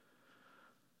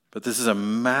 But this is a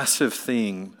massive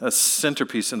theme, a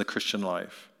centerpiece in the Christian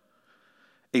life,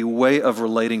 a way of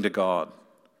relating to God,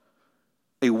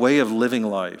 a way of living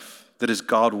life that is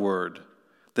God-word,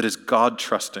 that is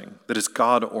God-trusting, that is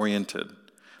God-oriented,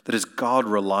 that is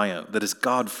God-reliant, that is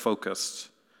God-focused,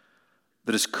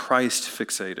 that is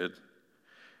Christ-fixated,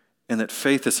 and that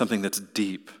faith is something that's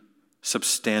deep,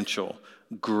 substantial,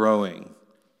 growing.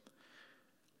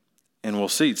 And we'll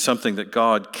see something that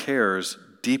God cares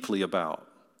deeply about.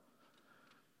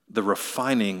 The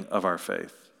refining of our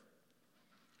faith.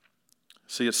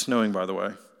 See, it's snowing, by the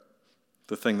way.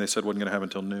 The thing they said wasn't going to happen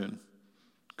until noon.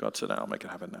 God said, I'll make it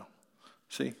happen now.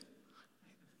 See?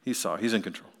 He saw. He's in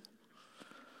control.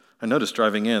 I noticed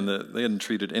driving in that they hadn't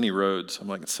treated any roads. I'm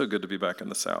like, it's so good to be back in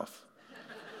the South.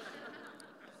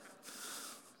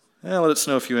 Let it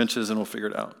snow a few inches and we'll figure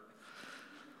it out.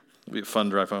 It'll be a fun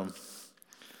drive home.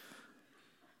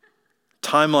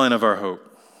 Timeline of our hope.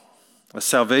 A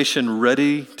salvation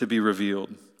ready to be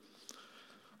revealed.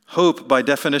 Hope, by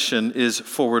definition, is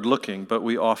forward-looking, but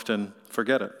we often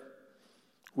forget it.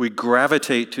 We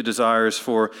gravitate to desires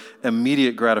for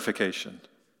immediate gratification.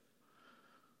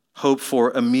 Hope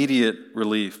for immediate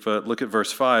relief. But look at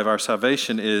verse 5. Our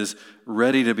salvation is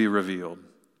ready to be revealed.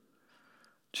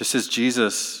 Just as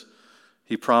Jesus,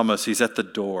 he promised, he's at the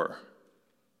door,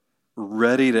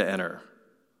 ready to enter.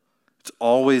 It's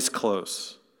always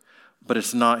close. But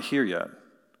it's not here yet.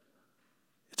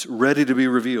 It's ready to be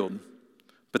revealed.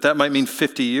 But that might mean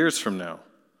 50 years from now.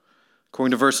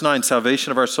 According to verse 9,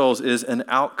 salvation of our souls is an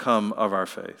outcome of our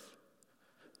faith.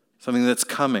 Something that's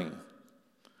coming.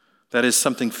 That is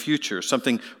something future,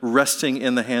 something resting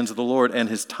in the hands of the Lord and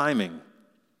his timing.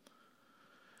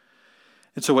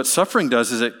 And so what suffering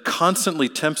does is it constantly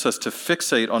tempts us to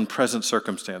fixate on present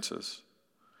circumstances,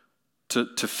 to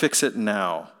fix it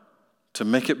now, to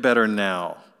make it better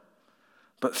now.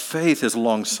 But faith is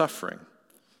long-suffering.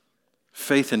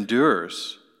 Faith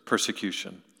endures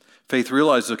persecution. Faith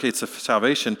realizes, okay, it's a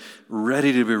salvation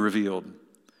ready to be revealed.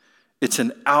 It's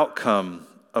an outcome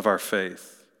of our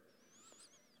faith.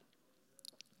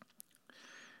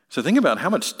 So think about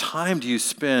how much time do you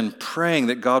spend praying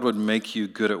that God would make you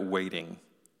good at waiting?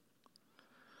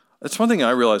 That's one thing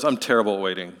I realize. I'm terrible at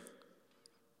waiting.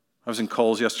 I was in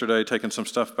Kohl's yesterday taking some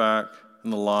stuff back,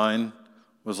 and the line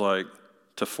was like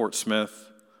to Fort Smith.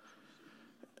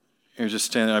 You're just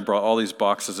standing. I brought all these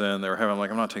boxes in. They were heavy. I'm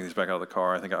like, I'm not taking these back out of the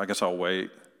car. I guess I'll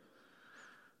wait.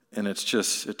 And it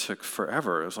took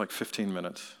forever. It was like 15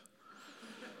 minutes.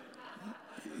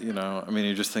 You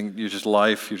just think,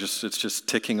 it's just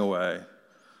ticking away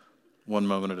one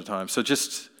moment at a time. So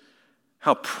just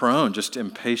how prone, just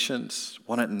impatience,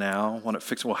 want it now, want it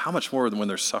fixed. Well, how much more than when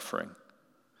there's suffering,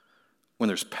 when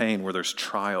there's pain, where there's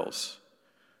trials,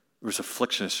 there's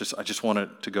affliction. I just want it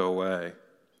to go away.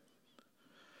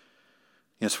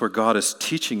 It's where God is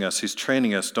teaching us, he's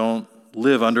training us. Don't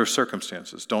live under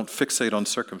circumstances. Don't fixate on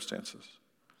circumstances.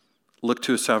 Look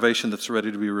to a salvation that's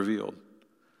ready to be revealed.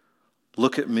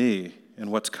 Look at me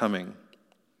and what's coming.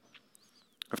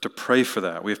 We have to pray for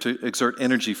that. We have to exert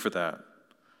energy for that.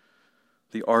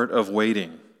 The art of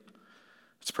waiting.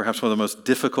 It's perhaps one of the most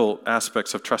difficult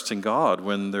aspects of trusting God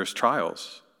when there's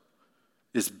trials,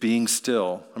 is being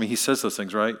still. He says those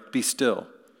things, right? Be still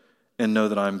and know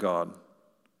that I'm God.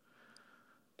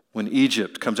 When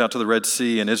Egypt comes out to the Red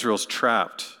Sea and Israel's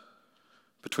trapped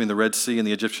between the Red Sea and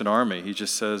the Egyptian army, he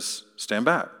just says, stand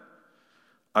back.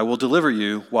 I will deliver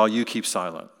you while you keep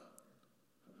silent.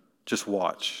 Just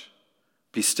watch.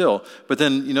 Be still. But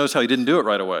then you notice how he didn't do it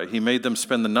right away. He made them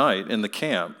spend the night in the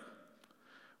camp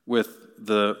with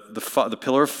the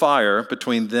pillar of fire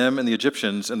between them and the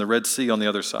Egyptians and the Red Sea on the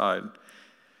other side.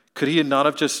 Could he not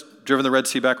have just driven the Red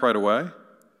Sea back right away?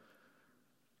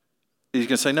 He's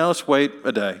going to say, no, let's wait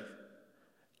a day.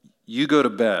 You go to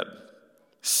bed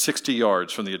 60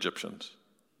 yards from the Egyptians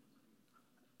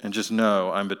and just know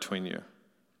I'm between you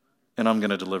and I'm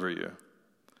going to deliver you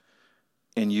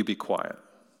and you be quiet.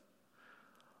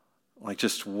 Like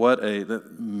just what the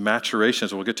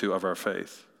maturations we'll get to of our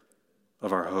faith,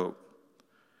 of our hope.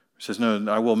 He says, no,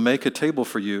 I will make a table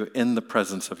for you in the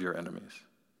presence of your enemies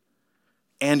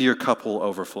and your cup will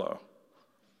overflow.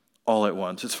 All at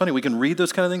once. It's funny, we can read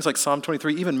those kind of things like Psalm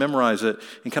 23, even memorize it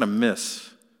and kind of miss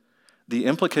the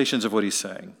implications of what he's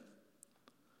saying.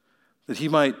 That he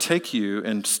might take you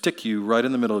and stick you right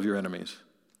in the middle of your enemies.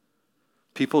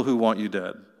 People who want you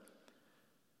dead.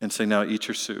 And say, now eat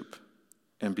your soup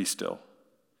and be still.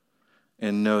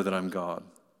 And know that I'm God.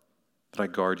 That I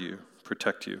guard you,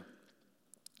 protect you.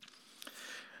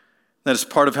 That is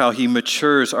part of how he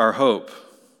matures our hope.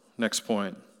 Next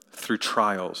point, through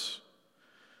trials.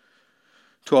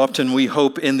 Too often we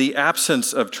hope in the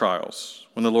absence of trials,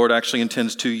 when the Lord actually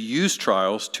intends to use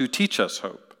trials to teach us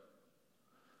hope.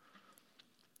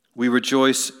 We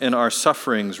rejoice in our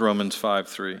sufferings, Romans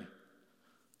 5:3.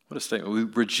 What a statement. We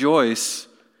rejoice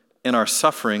in our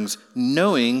sufferings,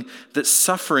 knowing that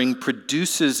suffering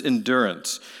produces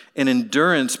endurance, and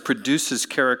endurance produces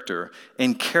character,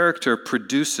 and character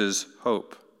produces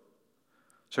hope.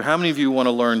 So how many of you want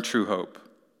to learn true hope?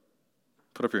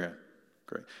 Put up your hand.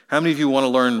 Great. How many of you want to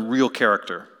learn real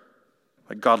character?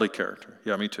 Like godly character?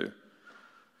 Yeah, me too.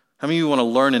 How many of you want to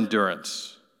learn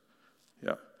endurance?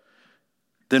 Yeah.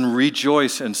 Then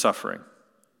rejoice in suffering,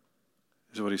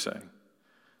 is what he's saying.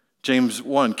 James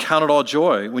 1, count it all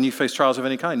joy when you face trials of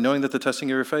any kind, knowing that the testing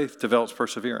of your faith develops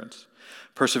perseverance.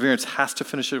 Perseverance has to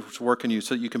finish its work in you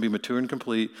so that you can be mature and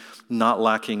complete, not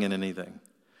lacking in anything.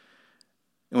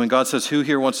 And when God says, who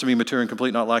here wants to be mature and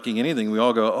complete, not lacking anything, we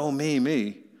all go, oh, me.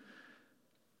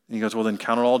 And he goes, well, then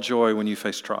count it all joy when you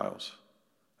face trials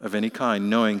of any kind,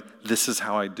 knowing this is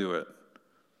how I do it.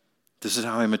 This is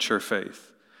how I mature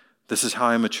faith. This is how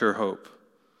I mature hope.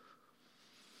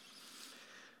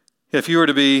 If you were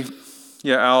to be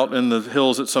out in the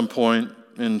hills at some point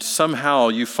and somehow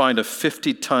you find a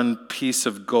 50-ton piece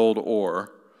of gold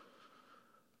ore,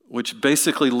 which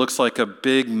basically looks like a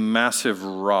big, massive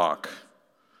rock,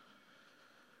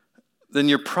 then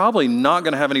you're probably not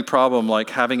going to have any problem like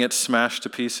having it smashed to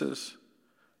pieces,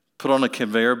 put on a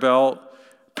conveyor belt,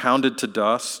 pounded to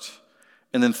dust,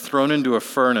 and then thrown into a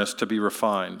furnace to be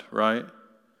refined, right?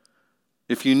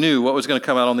 If you knew what was going to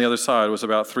come out on the other side was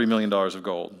about $3 million of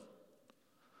gold.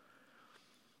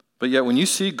 But yet when you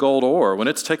see gold ore, when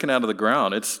it's taken out of the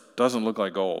ground, it doesn't look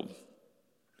like gold.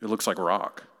 It looks like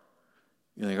rock.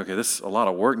 You think, okay, a lot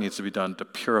of work needs to be done to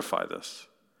purify this.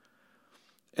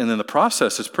 And then the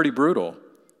process is pretty brutal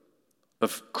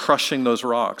of crushing those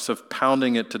rocks, of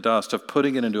pounding it to dust, of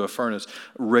putting it into a furnace,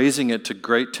 raising it to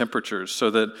great temperatures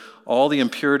so that all the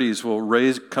impurities will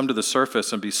come to the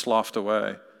surface and be sloughed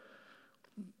away.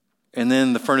 And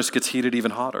then the furnace gets heated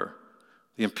even hotter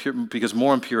because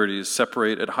more impurities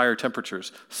separate at higher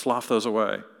temperatures, slough those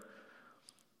away.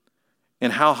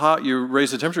 And how hot you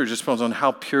raise the temperature just depends on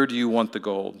how pure do you want the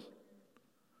gold.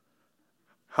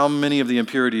 How many of the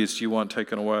impurities do you want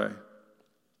taken away?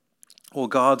 Well,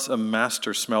 God's a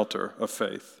master smelter of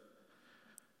faith.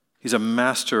 He's a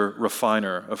master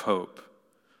refiner of hope.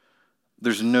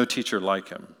 There's no teacher like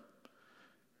him,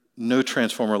 no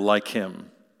transformer like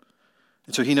him.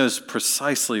 And so he knows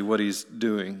precisely what he's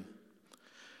doing.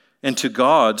 And to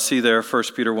God, see there, 1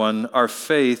 Peter 1, our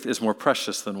faith is more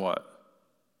precious than what?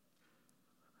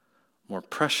 More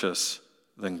precious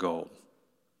than gold.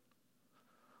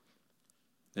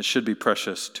 It should be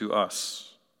precious to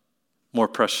us, more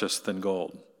precious than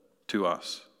gold to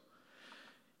us.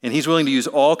 And he's willing to use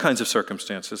all kinds of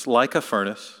circumstances, like a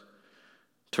furnace,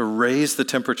 to raise the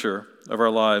temperature of our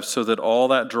lives so that all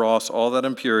that dross, all that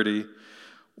impurity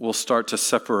will start to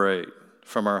separate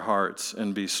from our hearts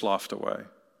and be sloughed away.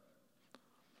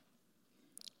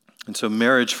 And so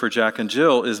marriage for Jack and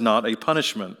Jill is not a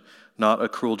punishment, not a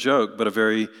cruel joke, but a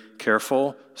very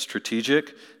careful,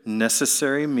 strategic,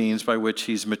 necessary means by which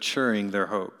he's maturing their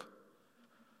hope,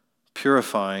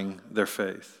 purifying their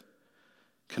faith,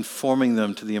 conforming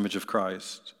them to the image of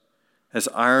Christ. As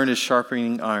iron is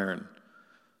sharpening iron,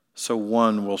 so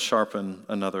one will sharpen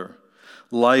another.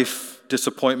 Life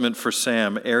disappointment for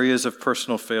Sam, areas of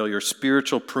personal failure,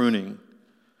 spiritual pruning.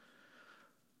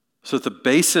 So that the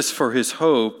basis for his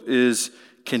hope is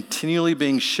continually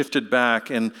being shifted back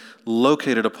and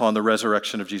located upon the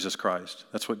resurrection of Jesus Christ.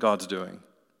 That's what God's doing.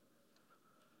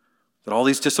 That all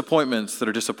these disappointments that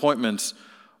are disappointments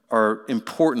are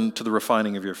important to the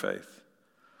refining of your faith.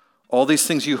 All these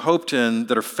things you hoped in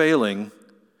that are failing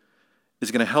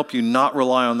is going to help you not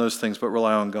rely on those things, but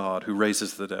rely on God who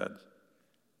raises the dead.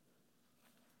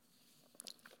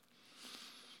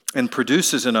 And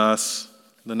produces in us,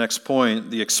 the next point,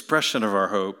 the expression of our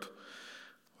hope,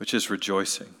 which is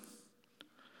rejoicing.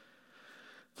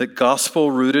 That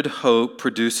gospel-rooted hope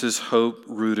produces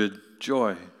hope-rooted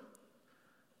joy.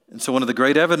 And so one of the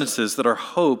great evidences that our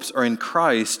hopes are in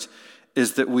Christ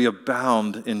is that we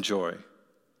abound in joy.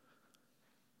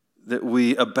 That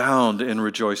we abound in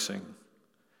rejoicing.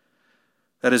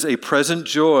 That is a present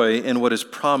joy in what is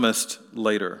promised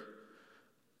later.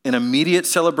 An immediate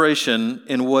celebration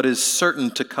in what is certain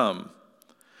to come.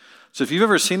 So if you've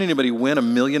ever seen anybody win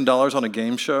 $1 million on a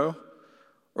game show,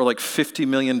 or like $50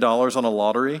 million on a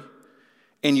lottery,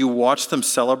 and you watch them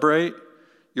celebrate,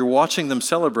 you're watching them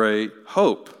celebrate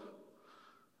hope.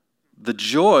 The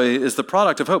joy is the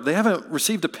product of hope. They haven't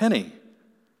received a penny.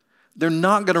 They're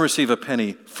not going to receive a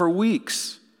penny for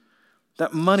weeks.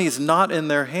 That money's not in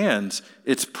their hands.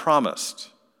 It's promised.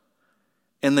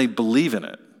 And they believe in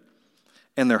it.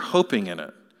 And they're hoping in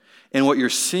it. And what you're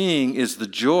seeing is the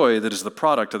joy that is the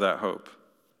product of that hope,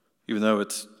 even though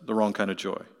it's the wrong kind of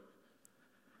joy.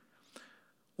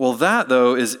 Well, that,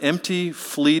 though, is empty,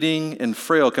 fleeting, and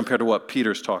frail compared to what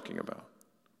Peter's talking about.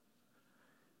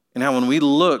 And how when we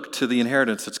look to the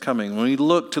inheritance that's coming, when we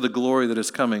look to the glory that is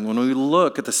coming, when we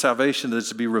look at the salvation that is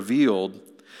to be revealed,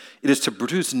 it is to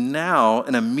produce now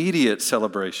an immediate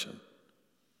celebration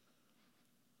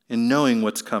in knowing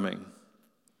what's coming.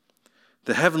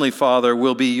 The Heavenly Father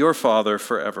will be your Father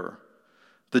forever.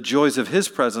 The joys of His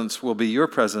presence will be your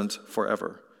presence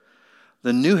forever.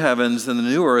 The new heavens and the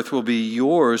new earth will be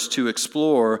yours to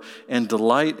explore and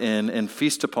delight in and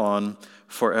feast upon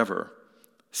forever.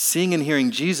 Seeing and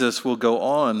hearing Jesus will go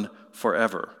on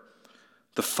forever.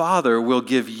 The Father will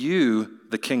give you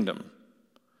the kingdom.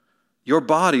 Your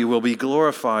body will be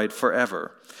glorified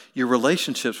forever. Your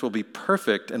relationships will be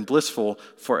perfect and blissful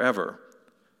forever.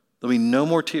 There'll be no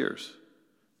more tears.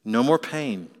 No more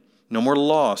pain, no more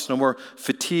loss, no more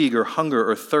fatigue or hunger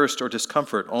or thirst or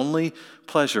discomfort, only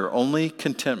pleasure, only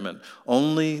contentment,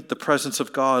 only the presence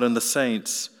of God and the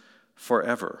saints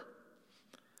forever.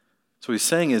 So what he's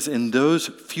saying is in those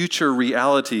future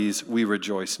realities, we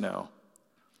rejoice now.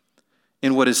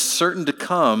 In what is certain to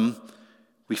come,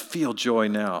 we feel joy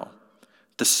now.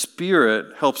 The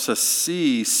Spirit helps us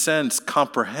see, sense,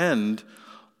 comprehend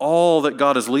all that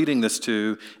God is leading this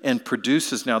to, and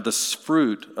produces now this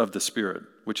fruit of the Spirit,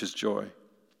 which is joy.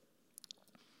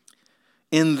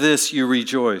 In this you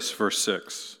rejoice, verse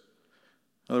 6.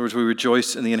 In other words, we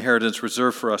rejoice in the inheritance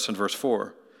reserved for us in verse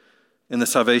 4. In the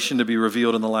salvation to be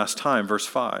revealed in the last time, verse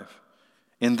 5.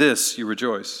 In this you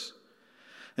rejoice.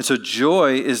 And so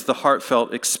joy is the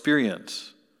heartfelt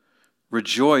experience.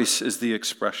 Rejoice is the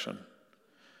expression.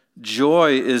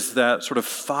 Joy is that sort of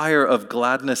fire of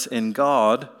gladness in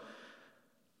God.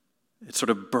 It sort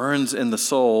of burns in the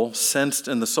soul, sensed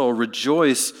in the soul.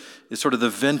 Rejoice is sort of the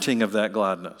venting of that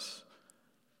gladness,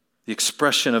 the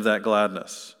expression of that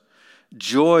gladness.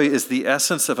 Joy is the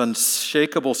essence of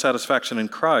unshakable satisfaction in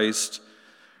Christ.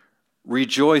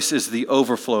 Rejoice is the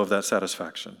overflow of that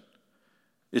satisfaction.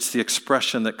 It's the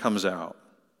expression that comes out.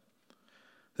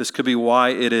 This could be why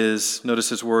it is, notice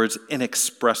his words,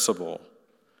 inexpressible.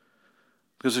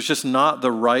 Because there's just not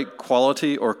the right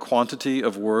quality or quantity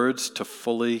of words to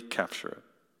fully capture it.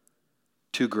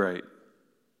 Too great,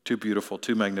 too beautiful,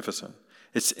 too magnificent.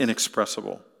 It's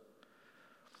inexpressible.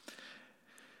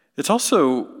 It's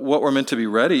also what we're meant to be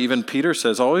ready. Even Peter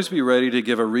says, always be ready to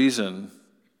give a reason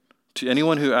to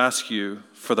anyone who asks you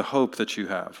for the hope that you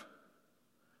have.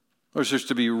 There's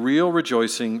to be real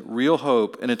rejoicing, real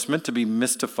hope, and it's meant to be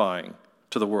mystifying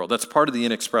to the world. That's part of the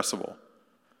inexpressible.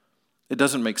 It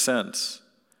doesn't make sense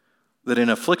that in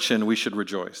affliction we should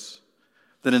rejoice,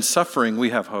 that in suffering we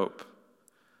have hope.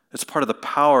 It's part of the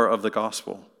power of the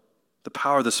gospel, the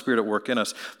power of the Spirit at work in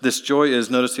us. This joy is,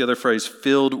 notice the other phrase,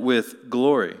 filled with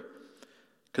glory,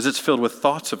 because it's filled with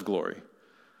thoughts of glory,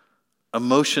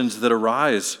 emotions that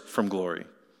arise from glory,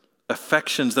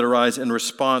 affections that arise in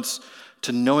response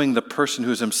to knowing the person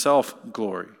who is himself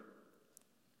glory.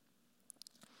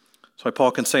 That's why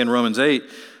Paul can say in Romans 8,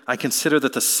 I consider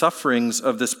that the sufferings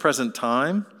of this present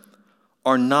time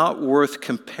are not worth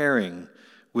comparing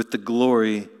with the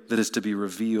glory that is to be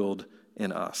revealed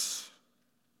in us.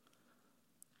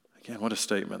 Again, what a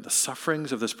statement. The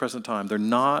sufferings of this present time, they're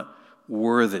not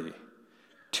worthy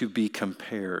to be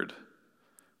compared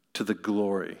to the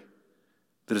glory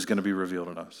that is going to be revealed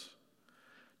in us,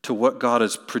 to what God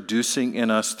is producing in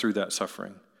us through that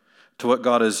suffering, to what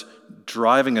God is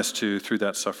driving us to through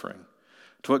that suffering,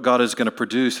 to what God is going to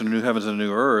produce in a new heavens and a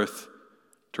new earth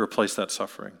to replace that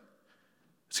suffering.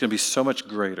 It's going to be so much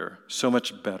greater, so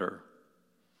much better.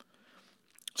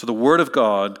 So the Word of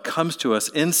God comes to us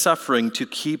in suffering to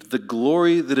keep the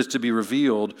glory that is to be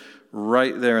revealed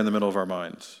right there in the middle of our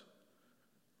minds,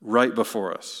 right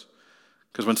before us.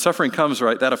 Because when suffering comes,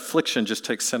 right, that affliction just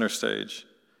takes center stage.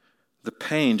 The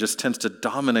pain just tends to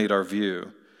dominate our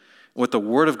view. What the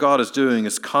Word of God is doing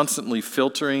is constantly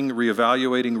filtering,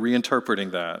 reevaluating,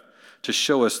 reinterpreting that to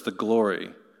show us the glory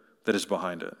that is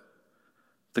behind it,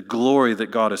 the glory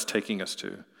that God is taking us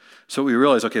to. So we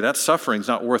realize, okay, that suffering's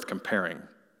not worth comparing.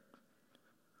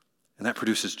 And that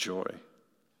produces joy.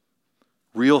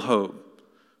 Real hope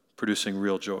producing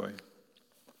real joy.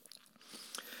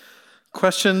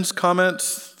 Questions,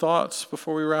 comments, thoughts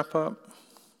before we wrap up?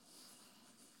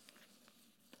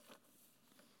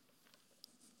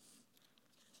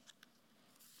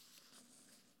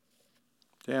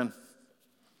 Dan? I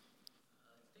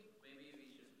think maybe we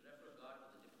should refer God to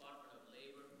the Department of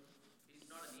Labor. He's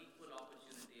not an equal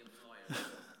opportunity employer.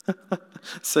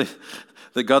 Say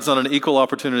that God's not an equal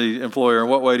opportunity employer. In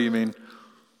what way do you mean?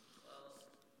 Well,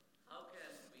 how can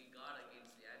we guard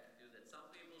against the attitude that some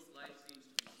people's life seems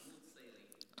to be smooth sailing,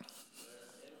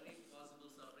 whereas every possible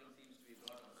suffering seems to be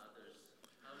brought on others?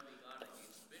 How do we guard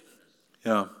against bitterness?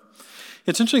 Yeah.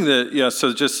 It's interesting that,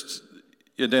 so just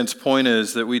Dan's point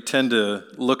is that we tend to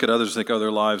look at others and think, oh, their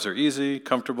lives are easy,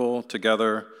 comfortable,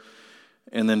 together,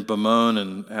 and then bemoan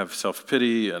and have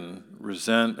self-pity and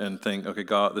resent and think, okay,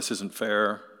 God, this isn't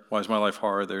fair. Why is my life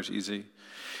hard? There's easy.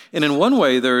 And in one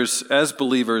way, as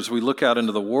believers, we look out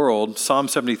into the world. Psalm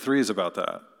 73 is about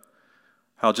that.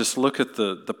 How just look at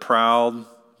the proud,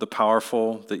 the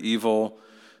powerful, the evil.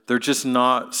 They're just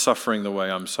not suffering the way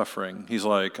I'm suffering. He's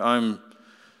like, I'm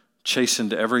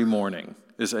chastened every morning,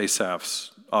 is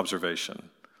Asaph's observation.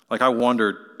 Like I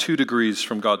wandered 2 degrees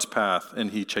from God's path and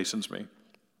he chastens me.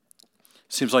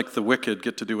 Seems like the wicked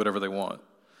get to do whatever they want.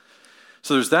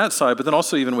 So there's that side, but then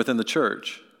also even within the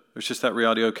church, there's just that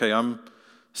reality, okay, I'm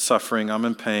suffering, I'm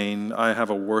in pain, I have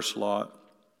a worse lot.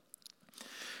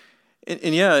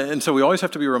 And so we always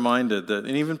have to be reminded that,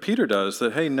 and even Peter does,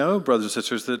 that, hey, no, brothers and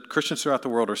sisters, that Christians throughout the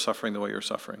world are suffering the way you're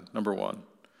suffering, number one.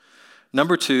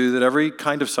 Number two, that every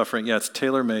kind of suffering, it's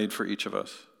tailor-made for each of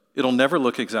us. It'll never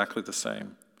look exactly the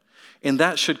same. And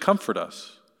that should comfort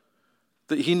us,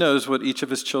 that he knows what each of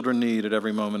his children need at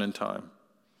every moment in time.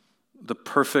 The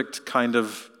perfect kind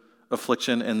of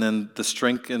affliction and then the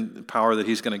strength and power that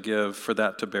he's going to give for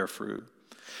that to bear fruit.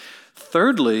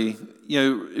 Thirdly,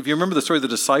 if you remember the story of the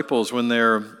disciples when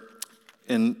they're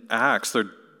in Acts,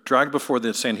 they're dragged before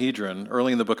the Sanhedrin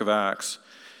early in the book of Acts,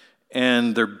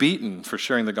 and they're beaten for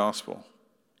sharing the gospel.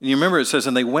 And you remember it says,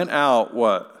 and they went out,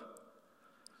 what?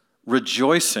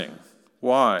 Rejoicing.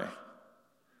 Why?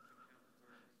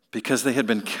 Because they had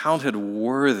been counted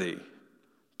worthy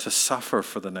to suffer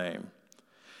for the name.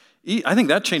 I think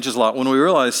that changes a lot when we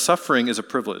realize suffering is a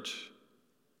privilege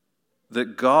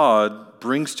that God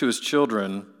brings to his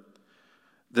children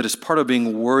that is part of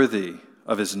being worthy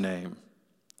of his name,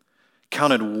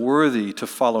 counted worthy to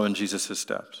follow in Jesus'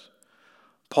 steps.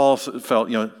 Paul felt,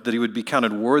 that he would be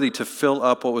counted worthy to fill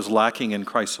up what was lacking in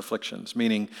Christ's afflictions,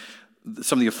 meaning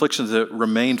some of the afflictions that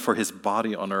remained for his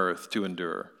body on earth to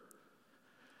endure.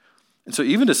 And so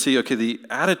even to see, okay, the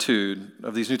attitude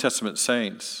of these New Testament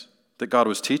saints that God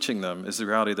was teaching them is the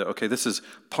reality that, okay, this is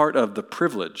part of the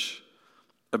privilege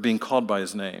of being called by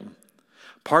his name,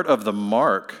 part of the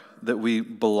mark that we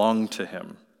belong to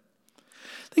him.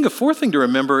 I think a fourth thing to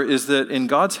remember is that in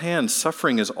God's hands,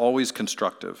 suffering is always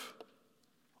constructive.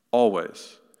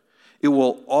 Always. It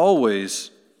will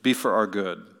always be for our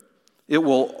good. It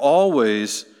will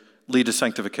always lead to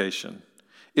sanctification.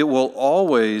 It will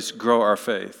always grow our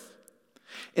faith.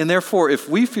 And therefore, if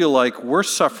we feel like we're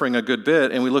suffering a good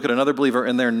bit and we look at another believer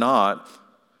and they're not,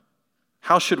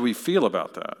 how should we feel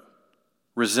about that?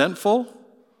 Resentful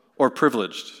or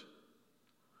privileged?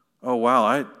 Oh,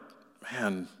 wow,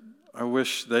 I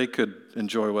wish they could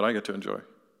enjoy what I get to enjoy.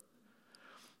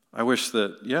 I wish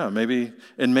that,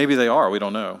 maybe they are, we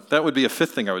don't know. That would be a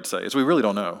fifth thing I would say, is we really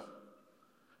don't know.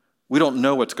 We don't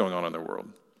know what's going on in their world.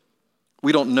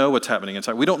 We don't know what's happening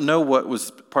inside. We don't know what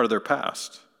was part of their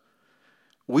past.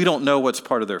 We don't know what's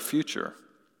part of their future.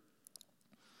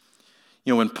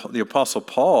 You know, when the Apostle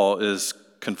Paul is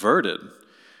converted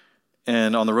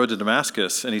and on the road to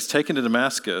Damascus, and he's taken to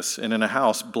Damascus and in a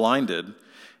house blinded,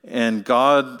 and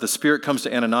God, the Spirit comes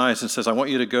to Ananias and says, I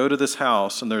want you to go to this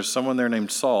house, and there's someone there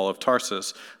named Saul of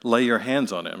Tarsus. Lay your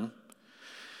hands on him.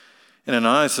 And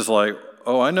Ananias is like,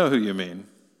 oh, I know who you mean.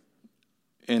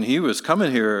 And he was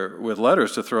coming here with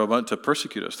letters to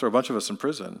persecute us, throw a bunch of us in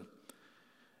prison.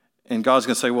 And God's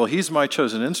going to say, well, he's my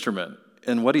chosen instrument.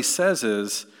 And what he says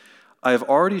is, I have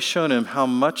already shown him how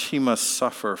much he must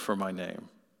suffer for my name.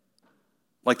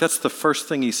 Like, that's the first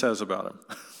thing he says about him.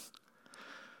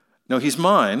 No, he's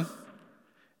mine,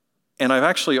 and I've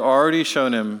actually already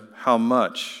shown him how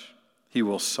much he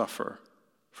will suffer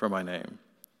for my name.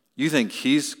 You think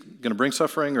he's going to bring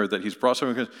suffering or that he's brought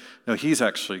suffering? No, he's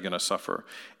actually going to suffer.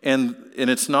 And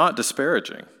it's not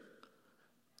disparaging.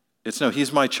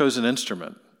 He's my chosen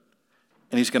instrument,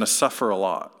 and he's going to suffer a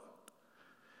lot.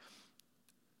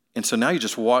 And so now you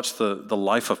just watch the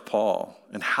life of Paul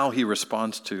and how he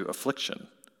responds to affliction.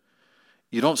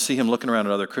 You don't see him looking around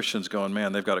at other Christians going,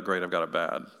 man, they've got it great, I've got it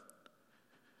bad.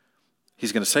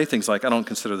 He's going to say things like, I don't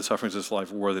consider the sufferings of this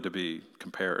life worthy to be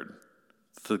compared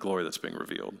to the glory that's being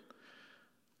revealed.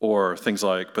 Or things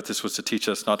like, but this was to teach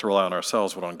us not to rely on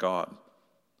ourselves, but on God,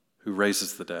 who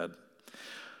raises the dead.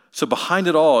 So behind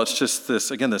it all, it's just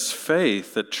this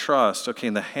faith that trusts, okay,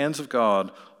 in the hands of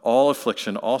God, all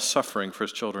affliction, all suffering for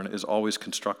his children is always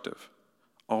constructive,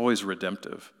 always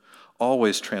redemptive,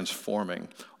 always transforming,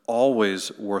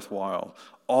 always worthwhile,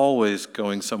 always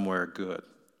going somewhere good.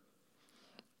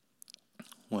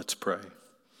 Let's pray.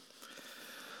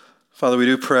 Father, we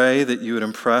do pray that you would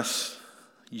impress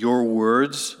your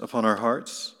words upon our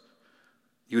hearts.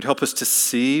 You would help us to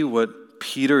see what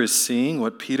Peter is seeing,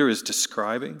 what Peter is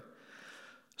describing,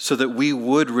 so that we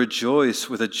would rejoice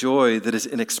with a joy that is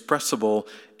inexpressible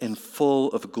and full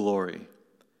of glory,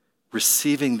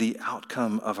 receiving the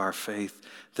outcome of our faith,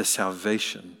 the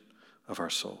salvation of our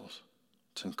souls.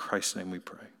 It's in Christ's name we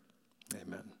pray.